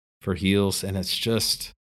Pet for heals, and it's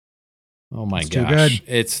just, oh my gosh,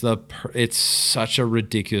 it's such a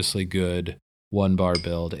ridiculously good 1-bar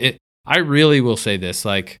build. I really will say this,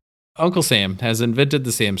 like Uncle Sam has invented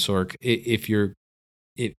the Sam Sork.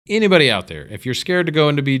 If anybody out there, if you're scared to go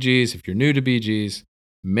into BGs, if you're new to BGs,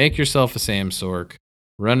 make yourself a Sam Sork.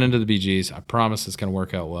 Run into the BGs. I promise it's going to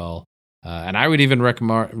work out well. And I would even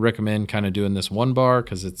recommend kind of doing this 1-bar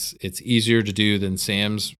because it's easier to do than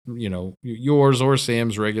Sam's, yours or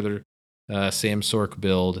Sam's regular Sam Sork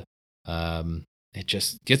build. It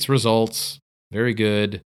just gets results. Very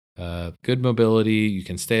good. Good mobility. You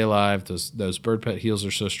can stay alive. Those bird pet heals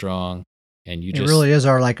are so strong. and you It just really is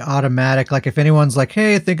our like automatic. Like if anyone's like,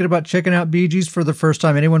 "Hey, thinking about checking out BGs for the first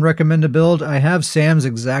time, anyone recommend a build?" I have Sam's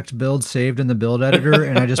exact build saved in the build editor,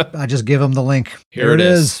 and I just give him the link. here There it it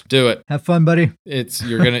is. is. Do it. Have fun, buddy. It's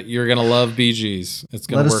you're gonna love BGs. It's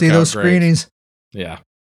gonna Let us work see out those great. screenings. Yeah.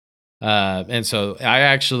 And so I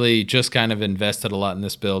actually just kind of invested a lot in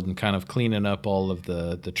this build and kind of cleaning up all of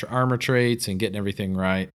the armor traits and getting everything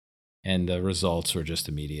right. And the results were just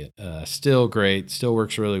immediate. Still great. Still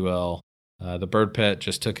works really well. The bird pet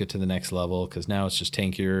just took it to the next level because now it's just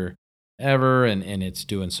tankier ever, and it's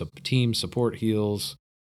doing some team support heals.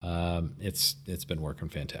 It's been working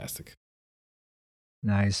fantastic.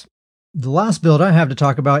 Nice. The last build I have to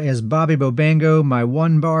talk about is Bobby Bobango, my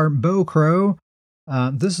 1-bar Bow Crow.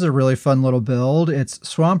 This is a really fun little build. It's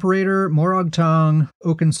Swamp Raider, Morog Tong,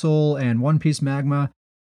 Oaken Soul, and One Piece Magma.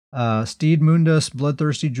 Steed Mundus,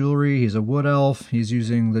 Bloodthirsty Jewelry. He's a wood elf. He's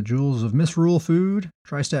using the Jewels of Misrule Food,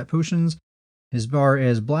 Tristat Potions. His bar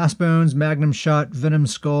is Blast Bones, Magnum Shot, Venom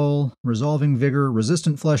Skull, Resolving Vigor,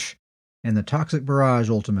 Resistant Flesh, and the Toxic Barrage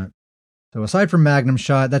Ultimate. So aside from Magnum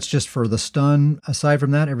Shot, that's just for the stun. Aside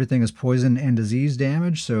from that, everything is poison and disease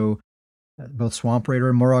damage. So both Swamp Raider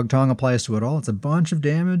and Morog Tong applies to it all. It's a bunch of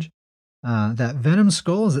damage. That Venom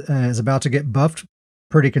Skull is about to get buffed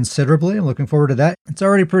pretty considerably. I'm looking forward to that. It's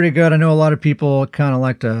already pretty good. I know a lot of people kind of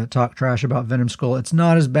like to talk trash about Venom Skull. It's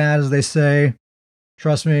not as bad as they say.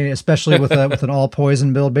 Trust me, especially with an all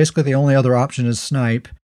poison build. Basically, the only other option is Snipe.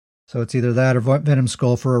 So it's either that or Venom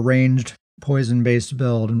Skull for a ranged poison based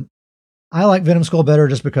build. And I like Venom Skull better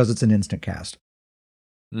just because it's an instant cast.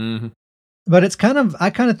 Mm-hmm. But it's I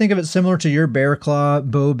kind of think of it similar to your Bear Claw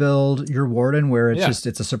bow build, your Warden, where it's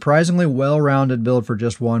a surprisingly well-rounded build for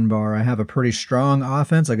just 1 bar. I have a pretty strong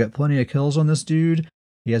offense. I got plenty of kills on this dude.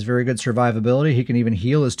 He has very good survivability. He can even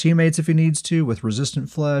heal his teammates if he needs to with resistant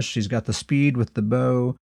flesh. He's got the speed with the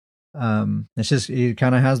bow. It's just, he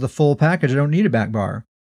kind of has the full package. I don't need a back bar.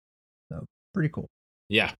 So pretty cool.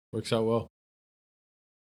 Yeah, works out well.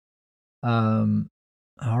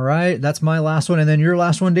 All right, that's my last one. And then your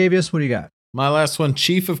last one, Davius, what do you got? My last one,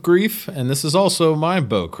 Chief of Grief, and this is also my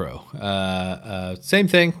Bow Crow. Same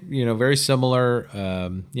thing, very similar.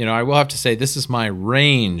 I will have to say this is my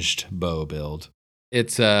ranged bow build.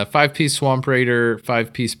 It's a 5-piece Swamp Raider,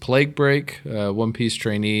 5-piece Plague Break, 1-piece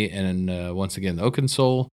Trainee, and once again, the Oaken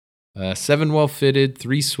Soul. 7 well-fitted,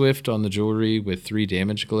 3 swift on the jewelry with 3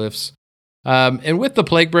 damage glyphs. And with the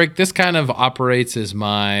Plague Break, this kind of operates as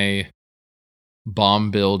my bomb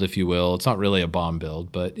build, if you will. It's not really a bomb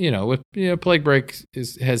build, but Plague Break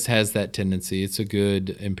has that tendency. It's a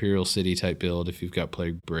good Imperial City type build if you've got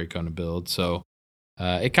Plague Break on a build. So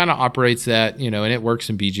it kind of operates that, and it works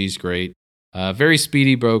in BGs great. Very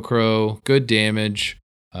speedy Bow Crow, good damage.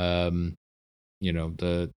 Both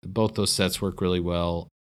those sets work really well,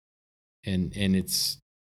 and it's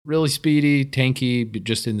really speedy, tanky, but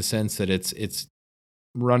just in the sense that it's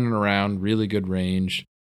running around, really good range.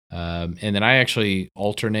 And then I actually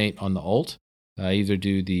alternate on the ult. I either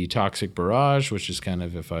do the Toxic Barrage, which is kind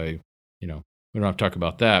of we don't have to talk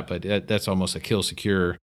about that, but that's almost a kill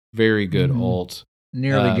secure, very good ult.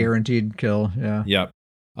 Nearly guaranteed kill, yeah. Yep.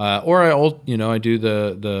 Or I ult, I do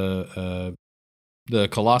the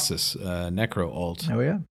Colossus Necro ult. Oh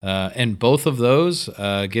yeah. And both of those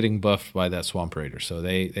getting buffed by that Swamp Raider, so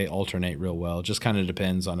they alternate real well. It just kind of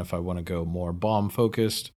depends on if I want to go more bomb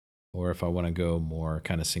focused or if I want to go more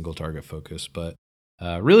kind of single target focused. But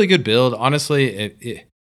really good build. Honestly,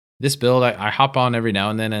 this build I hop on every now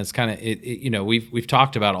and then, and it's kind of we've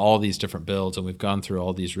talked about all these different builds and we've gone through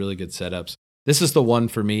all these really good setups. This is the one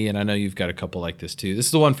for me, and I know you've got a couple like this too. This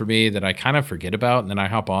is the one for me that I kind of forget about, and then I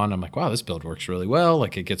hop on. I'm like, wow, this build works really well.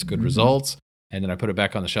 Like it gets good results, and then I put it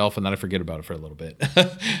back on the shelf, and then I forget about it for a little bit.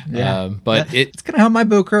 Yeah, but it's kind of how my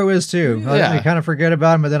Bow Crow is too. Yeah. I kind of forget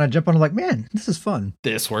about him, but then I jump on like, man, this is fun.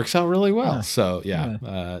 This works out really well. Yeah.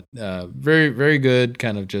 So very, very good,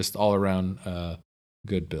 kind of just all around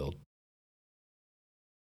good build.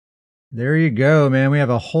 There you go, man. We have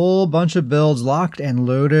a whole bunch of builds locked and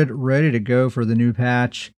loaded, ready to go for the new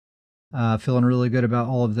patch. Feeling really good about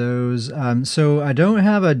all of those. So I don't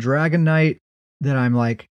have a Dragon Knight that I'm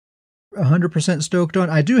like 100% stoked on.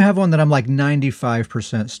 I do have one that I'm like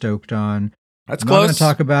 95% stoked on. That's I'm close. not going to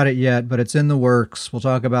talk about it yet, but it's in the works. We'll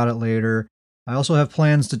talk about it later. I also have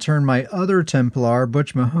plans to turn my other Templar,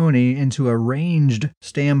 Butch Mahoney, into a ranged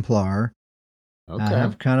Stamplar. Okay.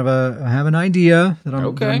 I have an idea that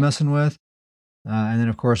I'm messing with. And then,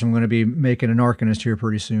 of course, I'm going to be making an Arcanist here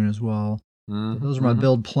pretty soon as well. So those are my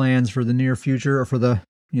build plans for the near future, or for the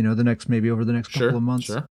next couple of months.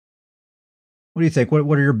 Sure. What do you think?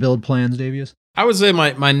 What are your build plans, Davius? I would say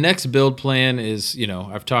my next build plan is,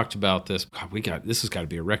 I've talked about this. God, this has got to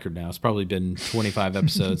be a record now. It's probably been 25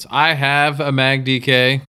 episodes. I have a Mag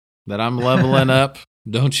DK that I'm leveling up.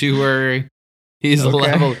 Don't you worry. He's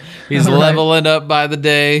Okay. He's All right. leveling up by the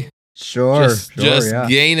day. Sure, Just yeah.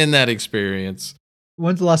 gaining that experience.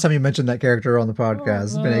 When's the last time you mentioned that character on the podcast?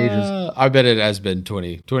 It's been ages. I bet it has been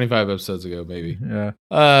 25 episodes ago, maybe. Yeah.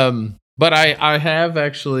 But I have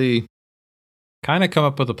actually kind of come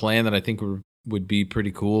up with a plan that I think would be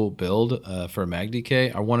pretty cool build for a Mag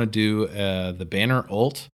DK. I want to do the banner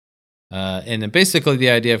ult. And then basically the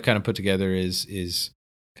idea I've kind of put together is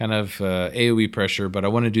kind of AoE pressure, but I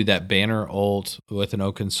want to do that banner ult with an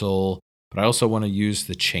Oaken Soul, but I also want to use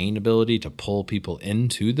the chain ability to pull people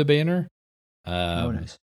into the banner.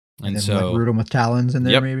 Nice. And then so root them with talons in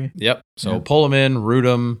there, maybe? Yep. So pull them in, root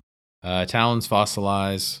them, talons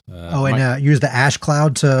fossilize. Use the ash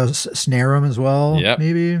cloud to snare them as well,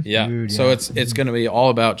 maybe? Yeah. Dude, so it's going to be all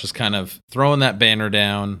about just kind of throwing that banner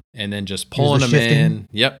down and then just pulling them in.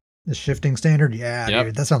 Yep. The shifting standard? Yeah,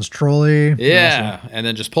 dude, that sounds trolly. Yeah, awesome. And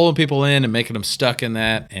then just pulling people in and making them stuck in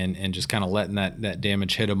that and just kind of letting that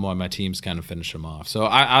damage hit them while my teams kind of finish them off. So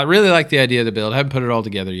I really like the idea of the build. I haven't put it all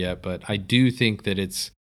together yet, but I do think that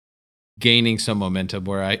it's gaining some momentum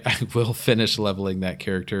where I will finish leveling that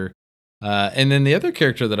character. And then the other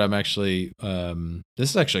character that I'm actually,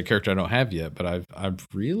 this is actually a character I don't have yet, but I've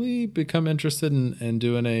really become interested in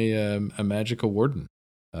doing a Magical Warden.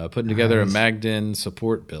 Putting together a Magden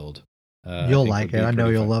support build. You'll like it. I know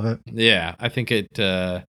you'll love it. Yeah, I think it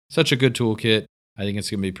such a good toolkit. I think it's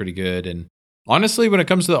going to be pretty good. And honestly, when it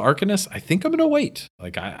comes to the Arcanist, I think I'm going to wait.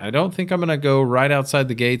 Like, I don't think I'm going to go right outside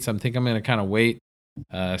the gates. I think I'm going to kind of wait,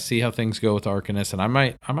 see how things go with Arcanist. And I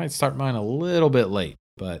might start mine a little bit late,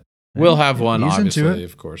 but we'll have one, obviously,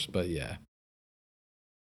 of course. But yeah.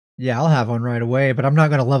 Yeah, I'll have one right away, but I'm not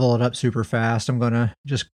going to level it up super fast. I'm going to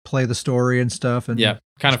just play the story and stuff. And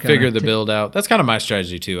kind of figure the build out. That's kind of my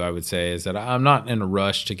strategy too, I would say, is that I'm not in a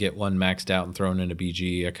rush to get one maxed out and thrown into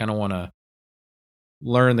BG. I kind of want to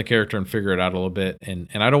learn the character and figure it out a little bit. And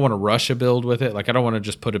I don't want to rush a build with it. Like, I don't want to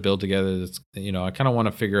just put a build together that's, I kind of want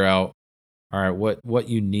to figure out, all right, what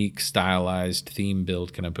unique stylized theme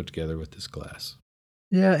build can I put together with this class?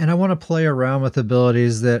 Yeah, and I want to play around with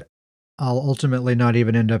abilities that I'll ultimately not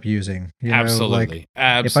even end up using. Absolutely.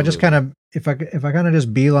 If I just kind of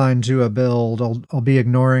just beeline to a build, I'll be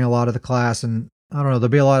ignoring a lot of the class, and I don't know, there'll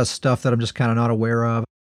be a lot of stuff that I'm just kind of not aware of.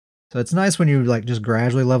 So it's nice when you just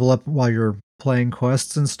gradually level up while you're playing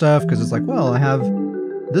quests and stuff, because it's like, well, I have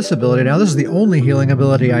this ability now. This is the only healing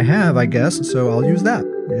ability I have, I guess, so I'll use that.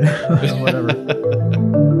 Whatever.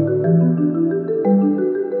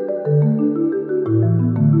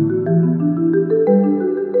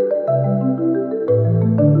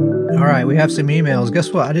 All right, we have some emails.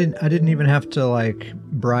 Guess what? I didn't even have to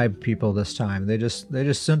bribe people this time. They just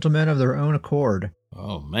sent them in of their own accord.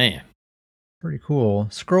 Oh man. Pretty cool.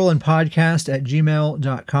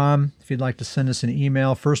 scrollandpodcast@gmail.com if you'd like to send us an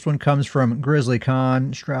email. First one comes from Grizzly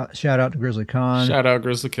Khan. Shout out to Grizzly Khan. Shout out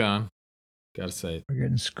Grizzly Khan. Gotta say it. We're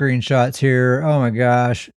getting screenshots here. Oh my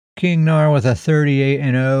gosh. King Nar with a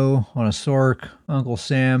 38-0 on a Sork. Uncle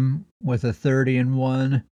Sam with a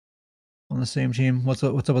 30-1. On the same team. What's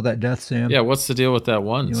up with that death, Sam? Yeah, what's the deal with that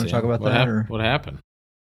one? You want to talk about what that? What happened?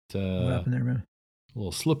 What happened there, man? A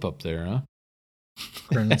little slip up there, huh?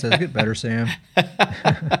 Brendan says, get better, Sam.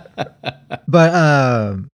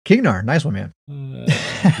 But Kingnar, nice one, man.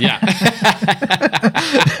 Yeah.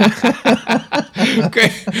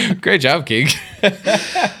 Great job, King.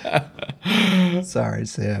 Sorry,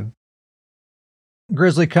 Sam.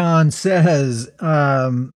 Grizzly Khan says,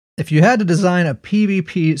 if you had to design a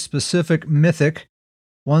PvP-specific mythic,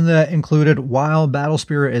 one that included while Battle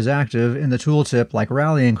Spirit is active in the tooltip like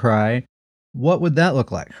Rallying Cry, what would that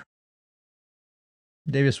look like?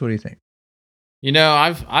 Davis, what do you think?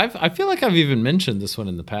 I feel like I've even mentioned this one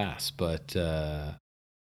in the past, but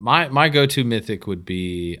my go-to mythic would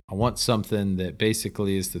be, I want something that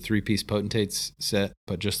basically is the 3-piece Potentates set,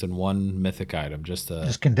 but just in one mythic item. Just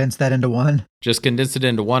condense that into one? Just condense it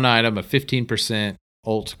into one item, a 15%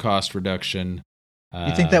 ult cost reduction.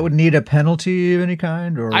 You think that would need a penalty of any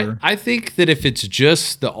kind? Or I think that if it's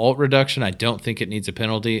just the ult reduction, I don't think it needs a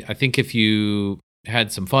penalty. I think if you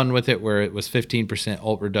had some fun with it where it was 15%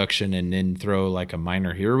 ult reduction and then throw like a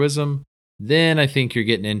minor heroism, then I think you're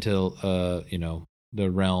getting into the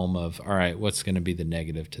realm of, all right, what's going to be the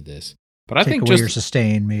negative to this? But I think just your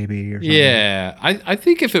sustain maybe. Or something. Yeah, I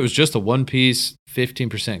think if it was just a one piece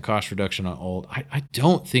 15% cost reduction on ult, I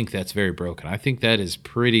don't think that's very broken. I think that is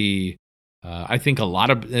pretty. I think a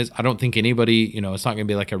lot of. I don't think anybody. It's not going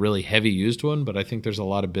to be like a really heavy used one, but I think there's a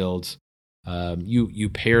lot of builds You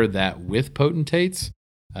pair that with potentates,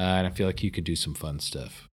 and I feel like you could do some fun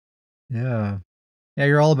stuff. Yeah. Yeah,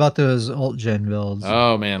 you're all about those alt gen builds.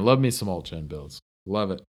 Oh man, love me some alt gen builds. Love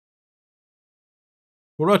it.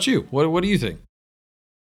 What about you? What do you think?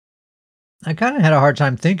 I kind of had a hard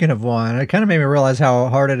time thinking of one. It kind of made me realize how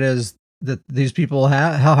hard it is that these people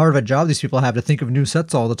have, how hard of a job these people have to think of new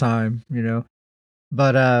sets all the time, you know?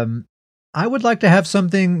 But I would like to have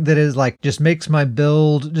something that is like just makes my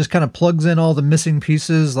build just kind of plugs in all the missing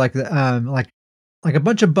pieces, like a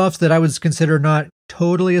bunch of buffs that I would consider not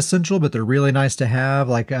totally essential, but they're really nice to have,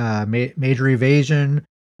 like major evasion,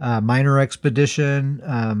 minor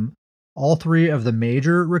expedition, all three of the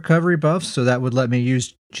major recovery buffs. So that would let me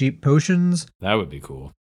use cheap potions. That would be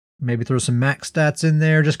cool. Maybe throw some max stats in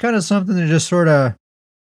there, just kind of something that just sort of,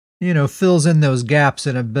 fills in those gaps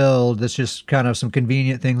in a build. That's just kind of some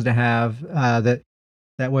convenient things to have. That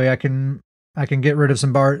way I can get rid of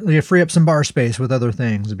some free up some bar space with other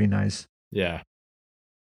things. Would be nice. Yeah.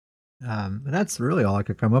 That's really all I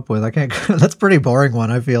could come up with. I can't. That's a pretty boring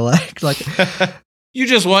one. I feel like you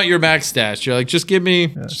just want your max stats. You're like, just give me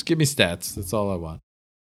stats. That's all I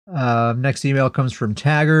want. Next email comes from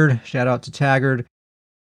Taggart. Shout out to Taggart.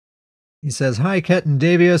 He says, "Hi, Ket and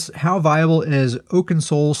Davius. How viable is Oaken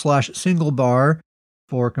Soul / Single Bar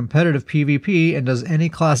for competitive PvP, and does any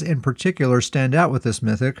class in particular stand out with this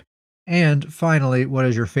mythic? And finally, what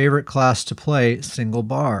is your favorite class to play single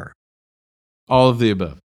bar?" All of the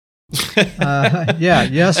above.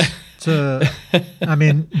 Yes.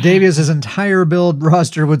 Davius's entire build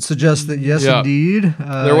roster would suggest that yes, indeed.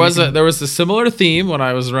 There was a similar theme when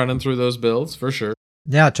I was running through those builds for sure.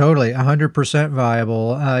 Yeah, totally, 100%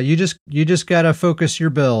 viable. You just gotta focus your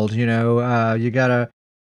build. You gotta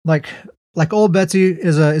like old Betsy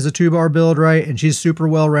is a 2-bar build, right? And she's super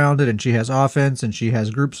well rounded, and she has offense, and she has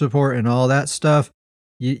group support, and all that stuff.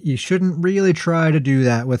 You shouldn't really try to do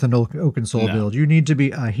that with an Oaken Soul build. You need to be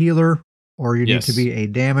a healer, or you need to be a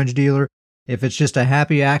damage dealer. If it's just a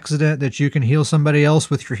happy accident that you can heal somebody else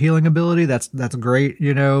with your healing ability, that's great,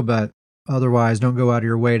 but otherwise don't go out of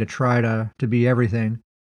your way to try to be everything.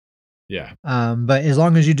 Yeah. But as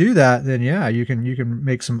long as you do that, then yeah, you can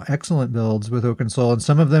make some excellent builds with Oaken Soul, and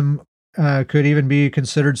some of them could even be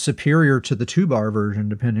considered superior to the 2-bar version,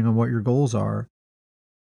 depending on what your goals are.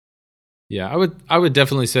 Yeah, I would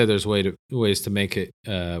definitely say there's ways to make it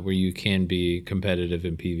where you can be competitive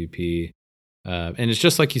in PvP, and it's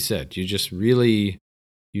just like you said. You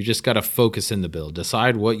just got to focus in the build,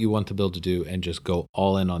 decide what you want the build to do, and just go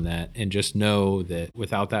all in on that. And just know that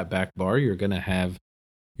without that back bar, you're gonna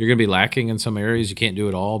be lacking in some areas. You can't do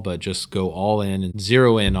it all, but just go all in and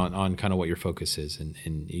zero in on kind of what your focus is, and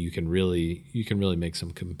you can really make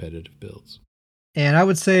some competitive builds. And I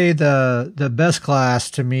would say the best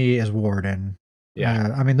class to me is Warden.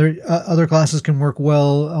 Yeah. There other classes can work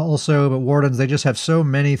well also, but Wardens, they just have so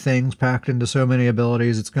many things packed into so many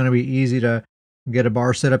abilities. It's going to be easy to get a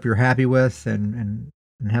bar setup you're happy with and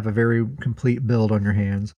have a very complete build on your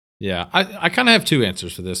hands. Yeah, I kind of have two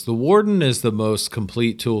answers for this. The Warden is the most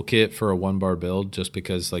complete toolkit for a 1-bar build, just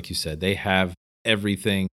because, like you said, they have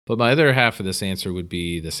everything. But my other half of this answer would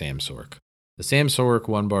be the Sam Sork. The Sam Sork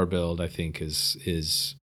 1-bar build, I think,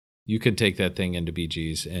 is you can take that thing into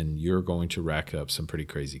BGs and you're going to rack up some pretty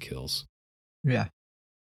crazy kills. Yeah.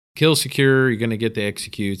 Kill secure, you're going to get the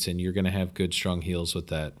executes, and you're going to have good strong heals with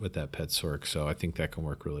that pet Sork. So I think that can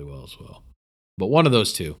work really well as well. But one of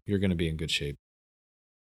those two, you're going to be in good shape.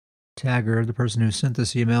 Tagger, the person who sent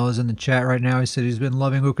this email, is in the chat right now. He said he's been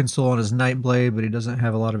loving Oaken Soul on his Nightblade, but he doesn't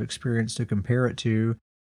have a lot of experience to compare it to.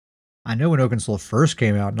 I know when Oaken Soul first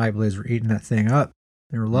came out, Nightblades were eating that thing up.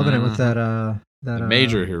 They were loving it with that the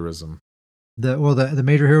major heroism. The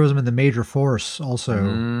major heroism and the major force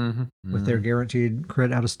also with their guaranteed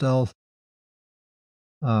crit out of stealth.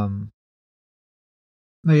 But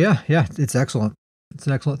yeah, it's excellent. It's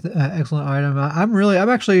an excellent item. I'm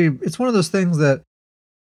actually, it's one of those things that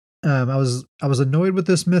I was annoyed with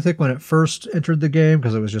this mythic when it first entered the game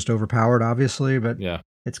because it was just overpowered, obviously. But yeah,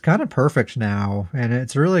 it's kind of perfect now, and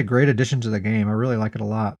it's really a great addition to the game. I really like it a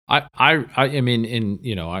lot. I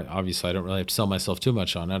obviously I don't really have to sell myself too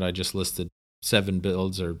much on it. I just listed 7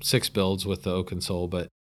 builds or 6 builds with the Oaken Soul, but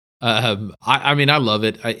I love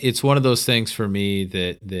it. It's one of those things for me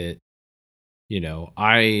that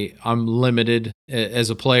I'm limited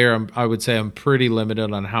as a player. I would say I'm pretty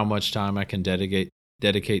limited on how much time I can dedicate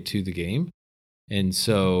to the game. And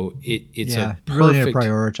so it's a perfect... You really need to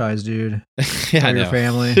prioritize, dude. Yeah, I know. Your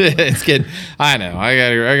family. It's good. I know. I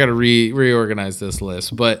gotta reorganize this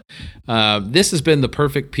list. But this has been the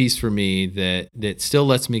perfect piece for me that still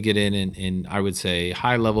lets me get in I would say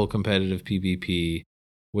high level competitive PvP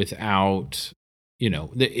without,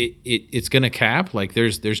 it's going to cap. Like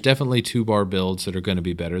there's definitely 2-bar builds that are going to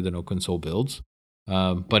be better than open soul builds.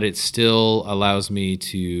 But it still allows me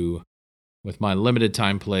to, with my limited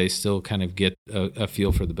time play, still kind of get a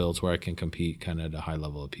feel for the builds where I can compete kind of at a high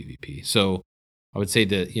level of PvP. So I would say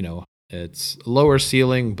that, it's lower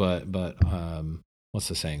ceiling, but what's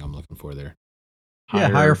the saying I'm looking for there?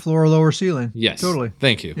 Higher floor, lower ceiling. Yes. Totally.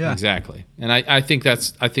 Thank you. Yeah. Exactly. And I think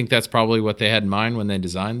that's probably what they had in mind when they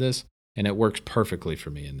designed this, and it works perfectly for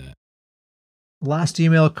me in that. Last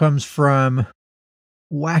email comes from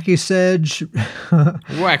Wacky Sedge.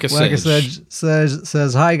 Wacky Sedge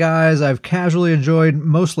says, "Hi guys, I've casually enjoyed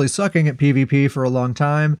mostly sucking at PvP for a long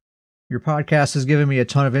time. Your podcast has given me a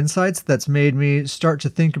ton of insights that's made me start to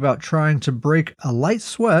think about trying to break a light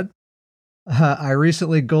sweat. I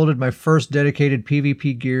recently golded my first dedicated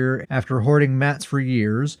PvP gear after hoarding mats for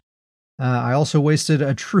years. I also wasted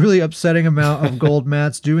a truly upsetting amount of gold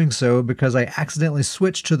mats doing so because I accidentally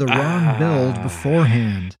switched to the wrong build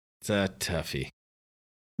beforehand. It's a toughie.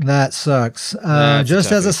 That sucks.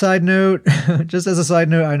 Just as a side note,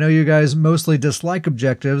 I know you guys mostly dislike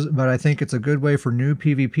objectives, but I think it's a good way for new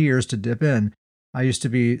PvPers to dip in. I used to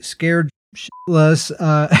be scared shitless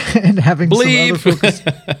and having Bleep. some other focus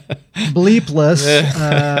bleepless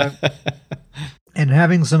and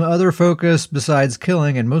having some other focus besides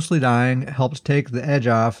killing and mostly dying helped take the edge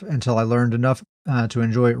off until I learned enough to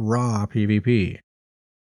enjoy raw PvP.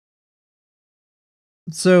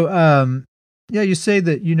 So yeah, you say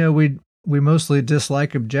that we mostly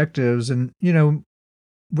dislike objectives, and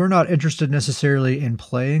we're not interested necessarily in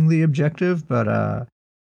playing the objective, but I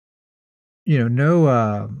don't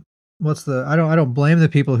blame the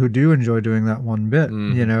people who do enjoy doing that one bit. I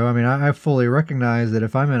mean, I fully recognize that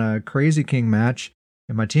if I'm in a Crazy King match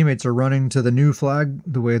and my teammates are running to the new flag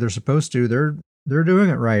the way they're supposed to, they're doing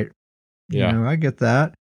it right. Yeah. I get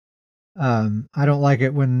that. I don't like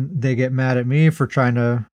it when they get mad at me for trying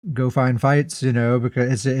to go find fights,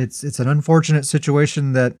 because it's an unfortunate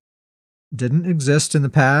situation that didn't exist in the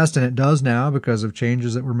past and it does now because of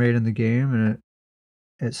changes that were made in the game, and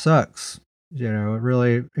it sucks. It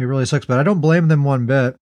really sucks, but I don't blame them one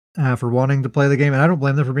bit for wanting to play the game, and I don't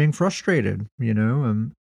blame them for being frustrated,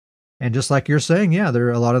 and just like you're saying, yeah,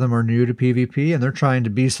 a lot of them are new to PvP and they're trying to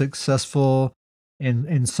be successful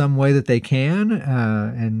in some way that they can,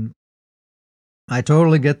 and I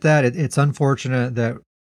totally get that. It's unfortunate that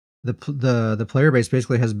the player base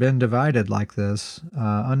basically has been divided like this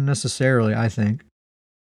unnecessarily, I think.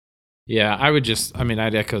 Yeah,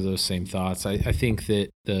 I'd echo those same thoughts. I think that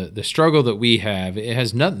the struggle that we have, it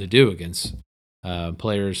has nothing to do against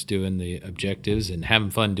players doing the objectives and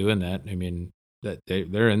having fun doing that. I mean, that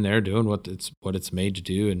they're in there doing what it's made to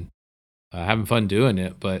do and having fun doing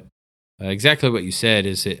it. But exactly what you said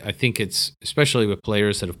is I think it's, especially with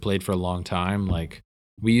players that have played for a long time, like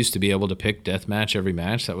we used to be able to pick deathmatch every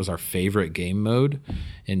match. That was our favorite game mode.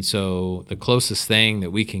 And so the closest thing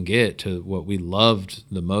that we can get to what we loved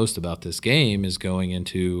the most about this game is going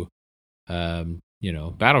into,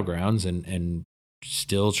 battlegrounds and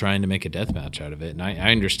still trying to make a deathmatch out of it. And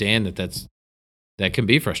I understand that can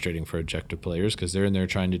be frustrating for objective players because they're in there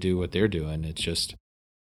trying to do what they're doing. It's just,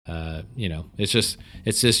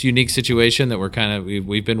 it's this unique situation that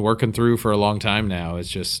we've been working through for a long time now. It's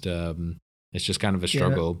just kind of a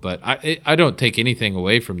struggle, but I don't take anything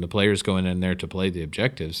away from the players going in there to play the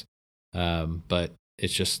objectives. But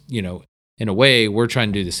it's just, in a way we're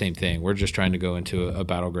trying to do the same thing. We're just trying to go into a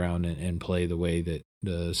battleground and play the way that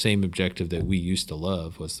the same objective that we used to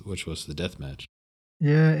love which was the deathmatch.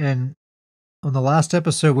 Yeah. And on the last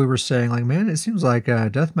episode, we were saying, like, man, it seems like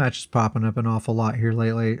deathmatch is popping up an awful lot here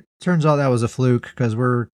lately. Turns out that was a fluke because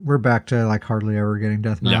we're back to like hardly ever getting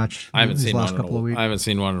deathmatch. I haven't seen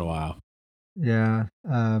one in a while. Yeah.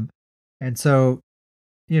 And so,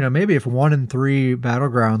 maybe if 1 in 3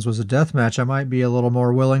 battlegrounds was a deathmatch, I might be a little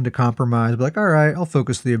more willing to compromise. Be like, all right, I'll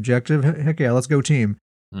focus the objective. Heck yeah, let's go team.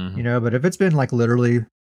 Mm-hmm. But if it's been like literally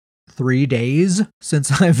 3 days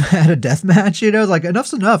since I've had a deathmatch, it's like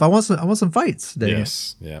enough's enough. I want some fights.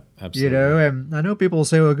 Yes, yeah, absolutely. And I know people will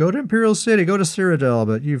say, well, go to Imperial City, go to Cyrodiil,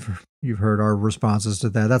 but you've heard our responses to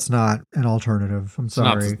that. That's not an alternative. I'm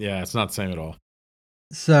sorry. It's not the same at all.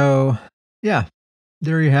 So, yeah,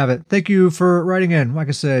 there you have it. Thank you for writing in,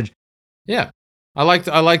 Wackasage. Yeah, I like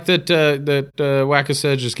that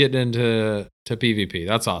Wackasage is getting into PvP.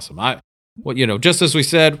 That's awesome. Just as we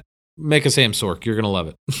said, make a Sam Sork. You're gonna love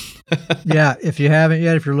it. Yeah, if you haven't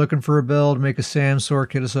yet, if you're looking for a build, make a Sam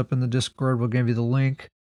Sork. Hit us up in the Discord. We'll give you the link.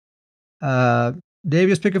 Dave,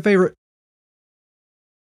 just pick a favorite.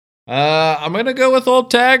 I'm gonna go with old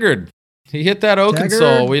Taggart. He hit that Oaken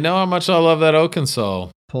Soul. We know how much I love that Oaken Soul.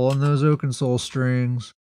 Pulling those Oaken Soul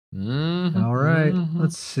strings. All right.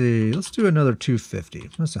 Let's see. Let's do another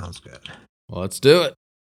 250. That sounds good. Well, let's do it.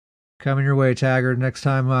 Coming your way, Taggart. Next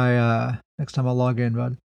time I'll log in,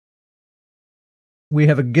 bud. We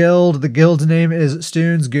have a guild. The guild's name is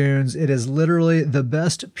Stoons Goons. It is literally the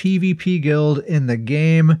best PvP guild in the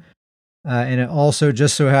game. And it also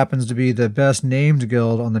just so happens to be the best named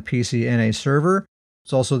guild on the PCNA server.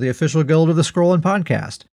 It's also the official guild of the Scrollin'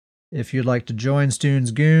 Podcast. If you'd like to join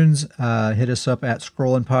Stoons Goons, hit us up at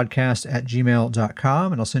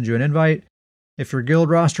scrollandpodcast@gmail.com and I'll send you an invite. If your guild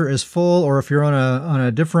roster is full or if you're on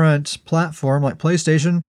a different platform like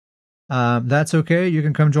PlayStation, that's okay. You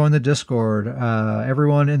can come join the Discord.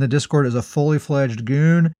 Everyone in the Discord is a fully fledged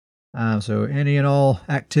goon. So any and all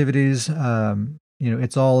activities,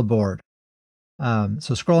 it's all aboard.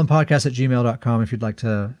 So scrollandpodcast@gmail.com if you'd like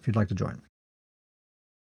to join.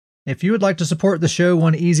 If you would like to support the show,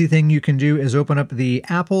 one easy thing you can do is open up the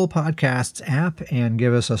Apple Podcasts app and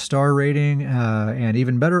give us a star rating, and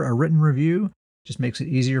even better, a written review. Just makes it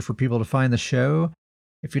easier for people to find the show.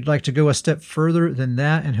 If you'd like to go a step further than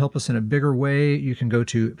that and help us in a bigger way, you can go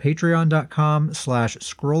to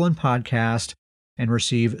patreon.com/scrollandpodcast and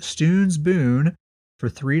receive Stoons Boon for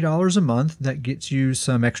 $3 a month. That gets you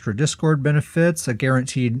some extra Discord benefits, a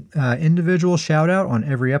guaranteed individual shout out on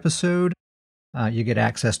every episode. You get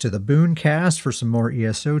access to the Booncast for some more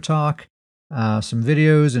ESO talk, some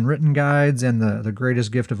videos and written guides, and the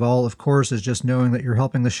greatest gift of all, of course, is just knowing that you're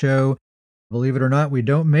helping the show. Believe it or not, we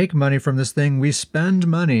don't make money from this thing. We spend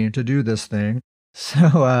money to do this thing.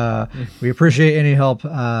 So we appreciate any help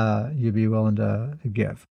you'd be willing to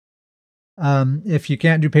give. If you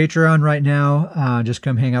can't do Patreon right now, just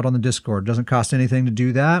come hang out on the Discord. It doesn't cost anything to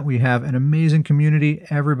do that. We have an amazing community.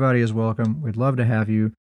 Everybody is welcome. We'd love to have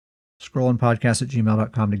you.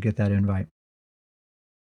 Scrollandpodcast@gmail.com to get that invite.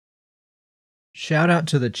 Shout out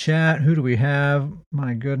to the chat. Who do we have?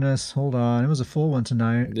 My goodness. Hold on. It was a full one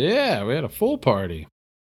tonight. Yeah, we had a full party.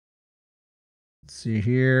 Let's see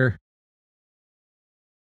here.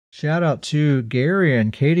 Shout out to Gary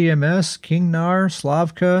and KDMS, Kingnar,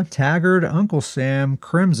 Slavka, Taggart, Uncle Sam,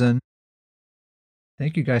 Crimson.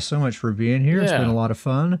 Thank you guys so much for being here. Yeah. It's been a lot of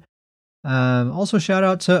fun. Also shout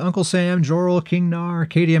out to Uncle Sam, Jorl, Kingnar,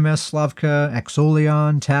 KDMS, Slavka,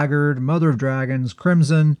 Axolion, Taggart, Mother of Dragons,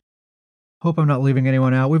 Crimson. Hope I'm not leaving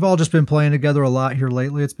anyone out. We've all just been playing together a lot here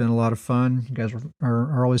lately. It's been a lot of fun. You guys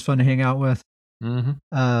are always fun to hang out with.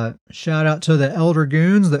 Shout out to the Elder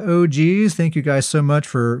Goons, the OGs. Thank you guys so much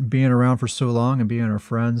for being around for so long and being our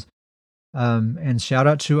friends. And shout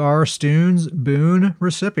out to our Stoons Boon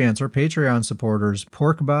recipients, our Patreon supporters,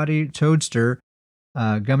 Pork Body, Toadster,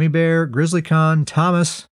 Gummy Bear, Grizzly Con,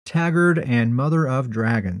 Thomas, Taggart, and Mother of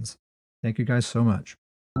Dragons. Thank you guys so much.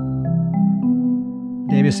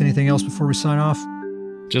 Davis, anything else before we sign off?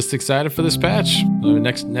 Just excited for this patch.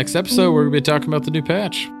 Next episode, we're going to be talking about the new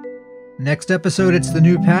patch. Next episode, it's the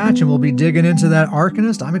new patch, and we'll be digging into that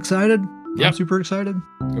Arcanist. I'm excited. Yep. I'm super excited.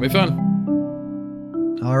 It's going to be fun.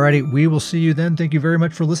 Alrighty, we will see you then. Thank you very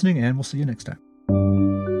much for listening, and we'll see you next time.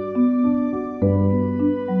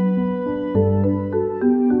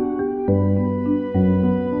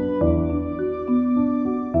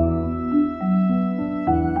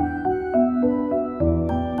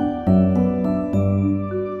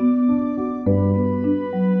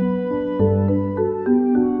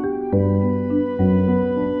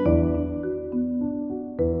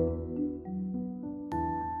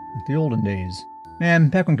 The olden days. Man,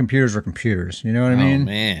 back when computers were computers, you know what I mean? Oh,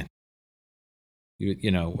 man.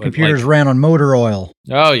 You know. Computers ran on motor oil.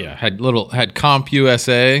 Oh, yeah. Had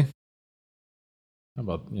CompUSA. How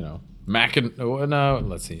about,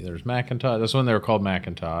 let's see. There's Macintosh. That's when they were called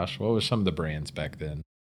Macintosh. What was some of the brands back then?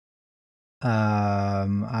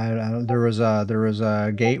 There was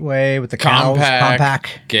a Gateway with the cows.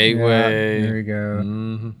 Compact. Gateway. Yeah, there you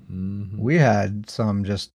go. We had some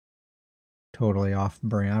just totally off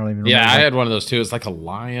brand. I don't even remember. Yeah, I had one of those too. It's like a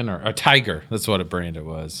lion or a tiger. That's what a brand it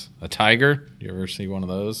was. A tiger? You ever see one of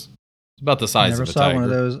those? It's about the size of a tiger. I never saw one of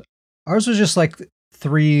those. Ours was just like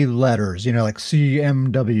 3 letters, like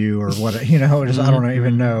CMW or what, I don't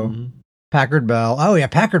even know. Packard Bell. Oh yeah,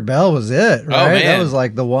 Packard Bell was it, right? Oh, man. That was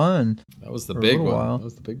like the one. That was the big one. That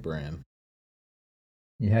was the big brand.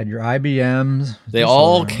 You had your IBMs. They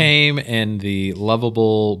all came in the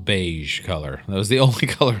lovable beige color. That was the only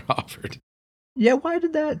color offered. Yeah, why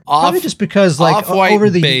did that? Probably just because off-white over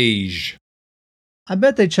the beige. I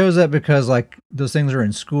bet they chose that because those things are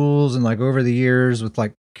in schools and over the years with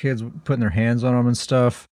kids putting their hands on them and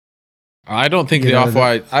stuff. I don't think the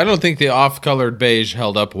off-white. I don't think the off-colored beige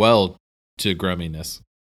held up well to grumminess.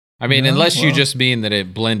 I mean, No? unless you Well, just mean that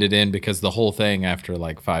it blended in because the whole thing after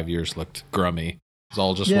like 5 years looked grummy. It's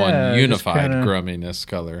all just one yeah, just unified kinda, grumminess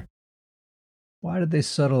color. why did they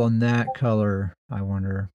settle on that color, I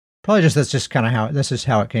wonder? Probably just that's just kinda how this is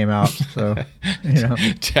how it came out, so, you know,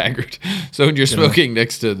 Taggart. So when you're gonna smoking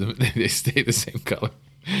next to them, they stay the same color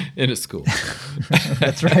in a school.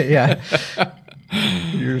 that's right, yeah.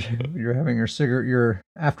 You're you're having your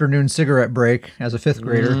afternoon cigarette break as a 5th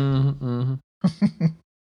grader. Mm-hmm.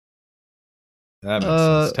 That makes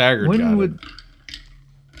sense. Taggart When got would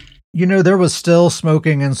it. there was still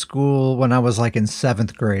smoking in school when I was, like, in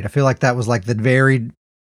 7th grade. I feel like that was, like, the very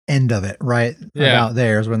end of it, right? Yeah. About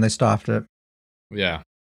there is when they stopped it. Yeah.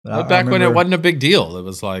 But But I back when it remember wasn't a big deal, it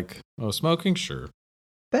was like, oh, smoking? Sure.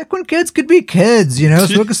 back when kids could be kids,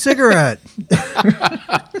 smoke a cigarette.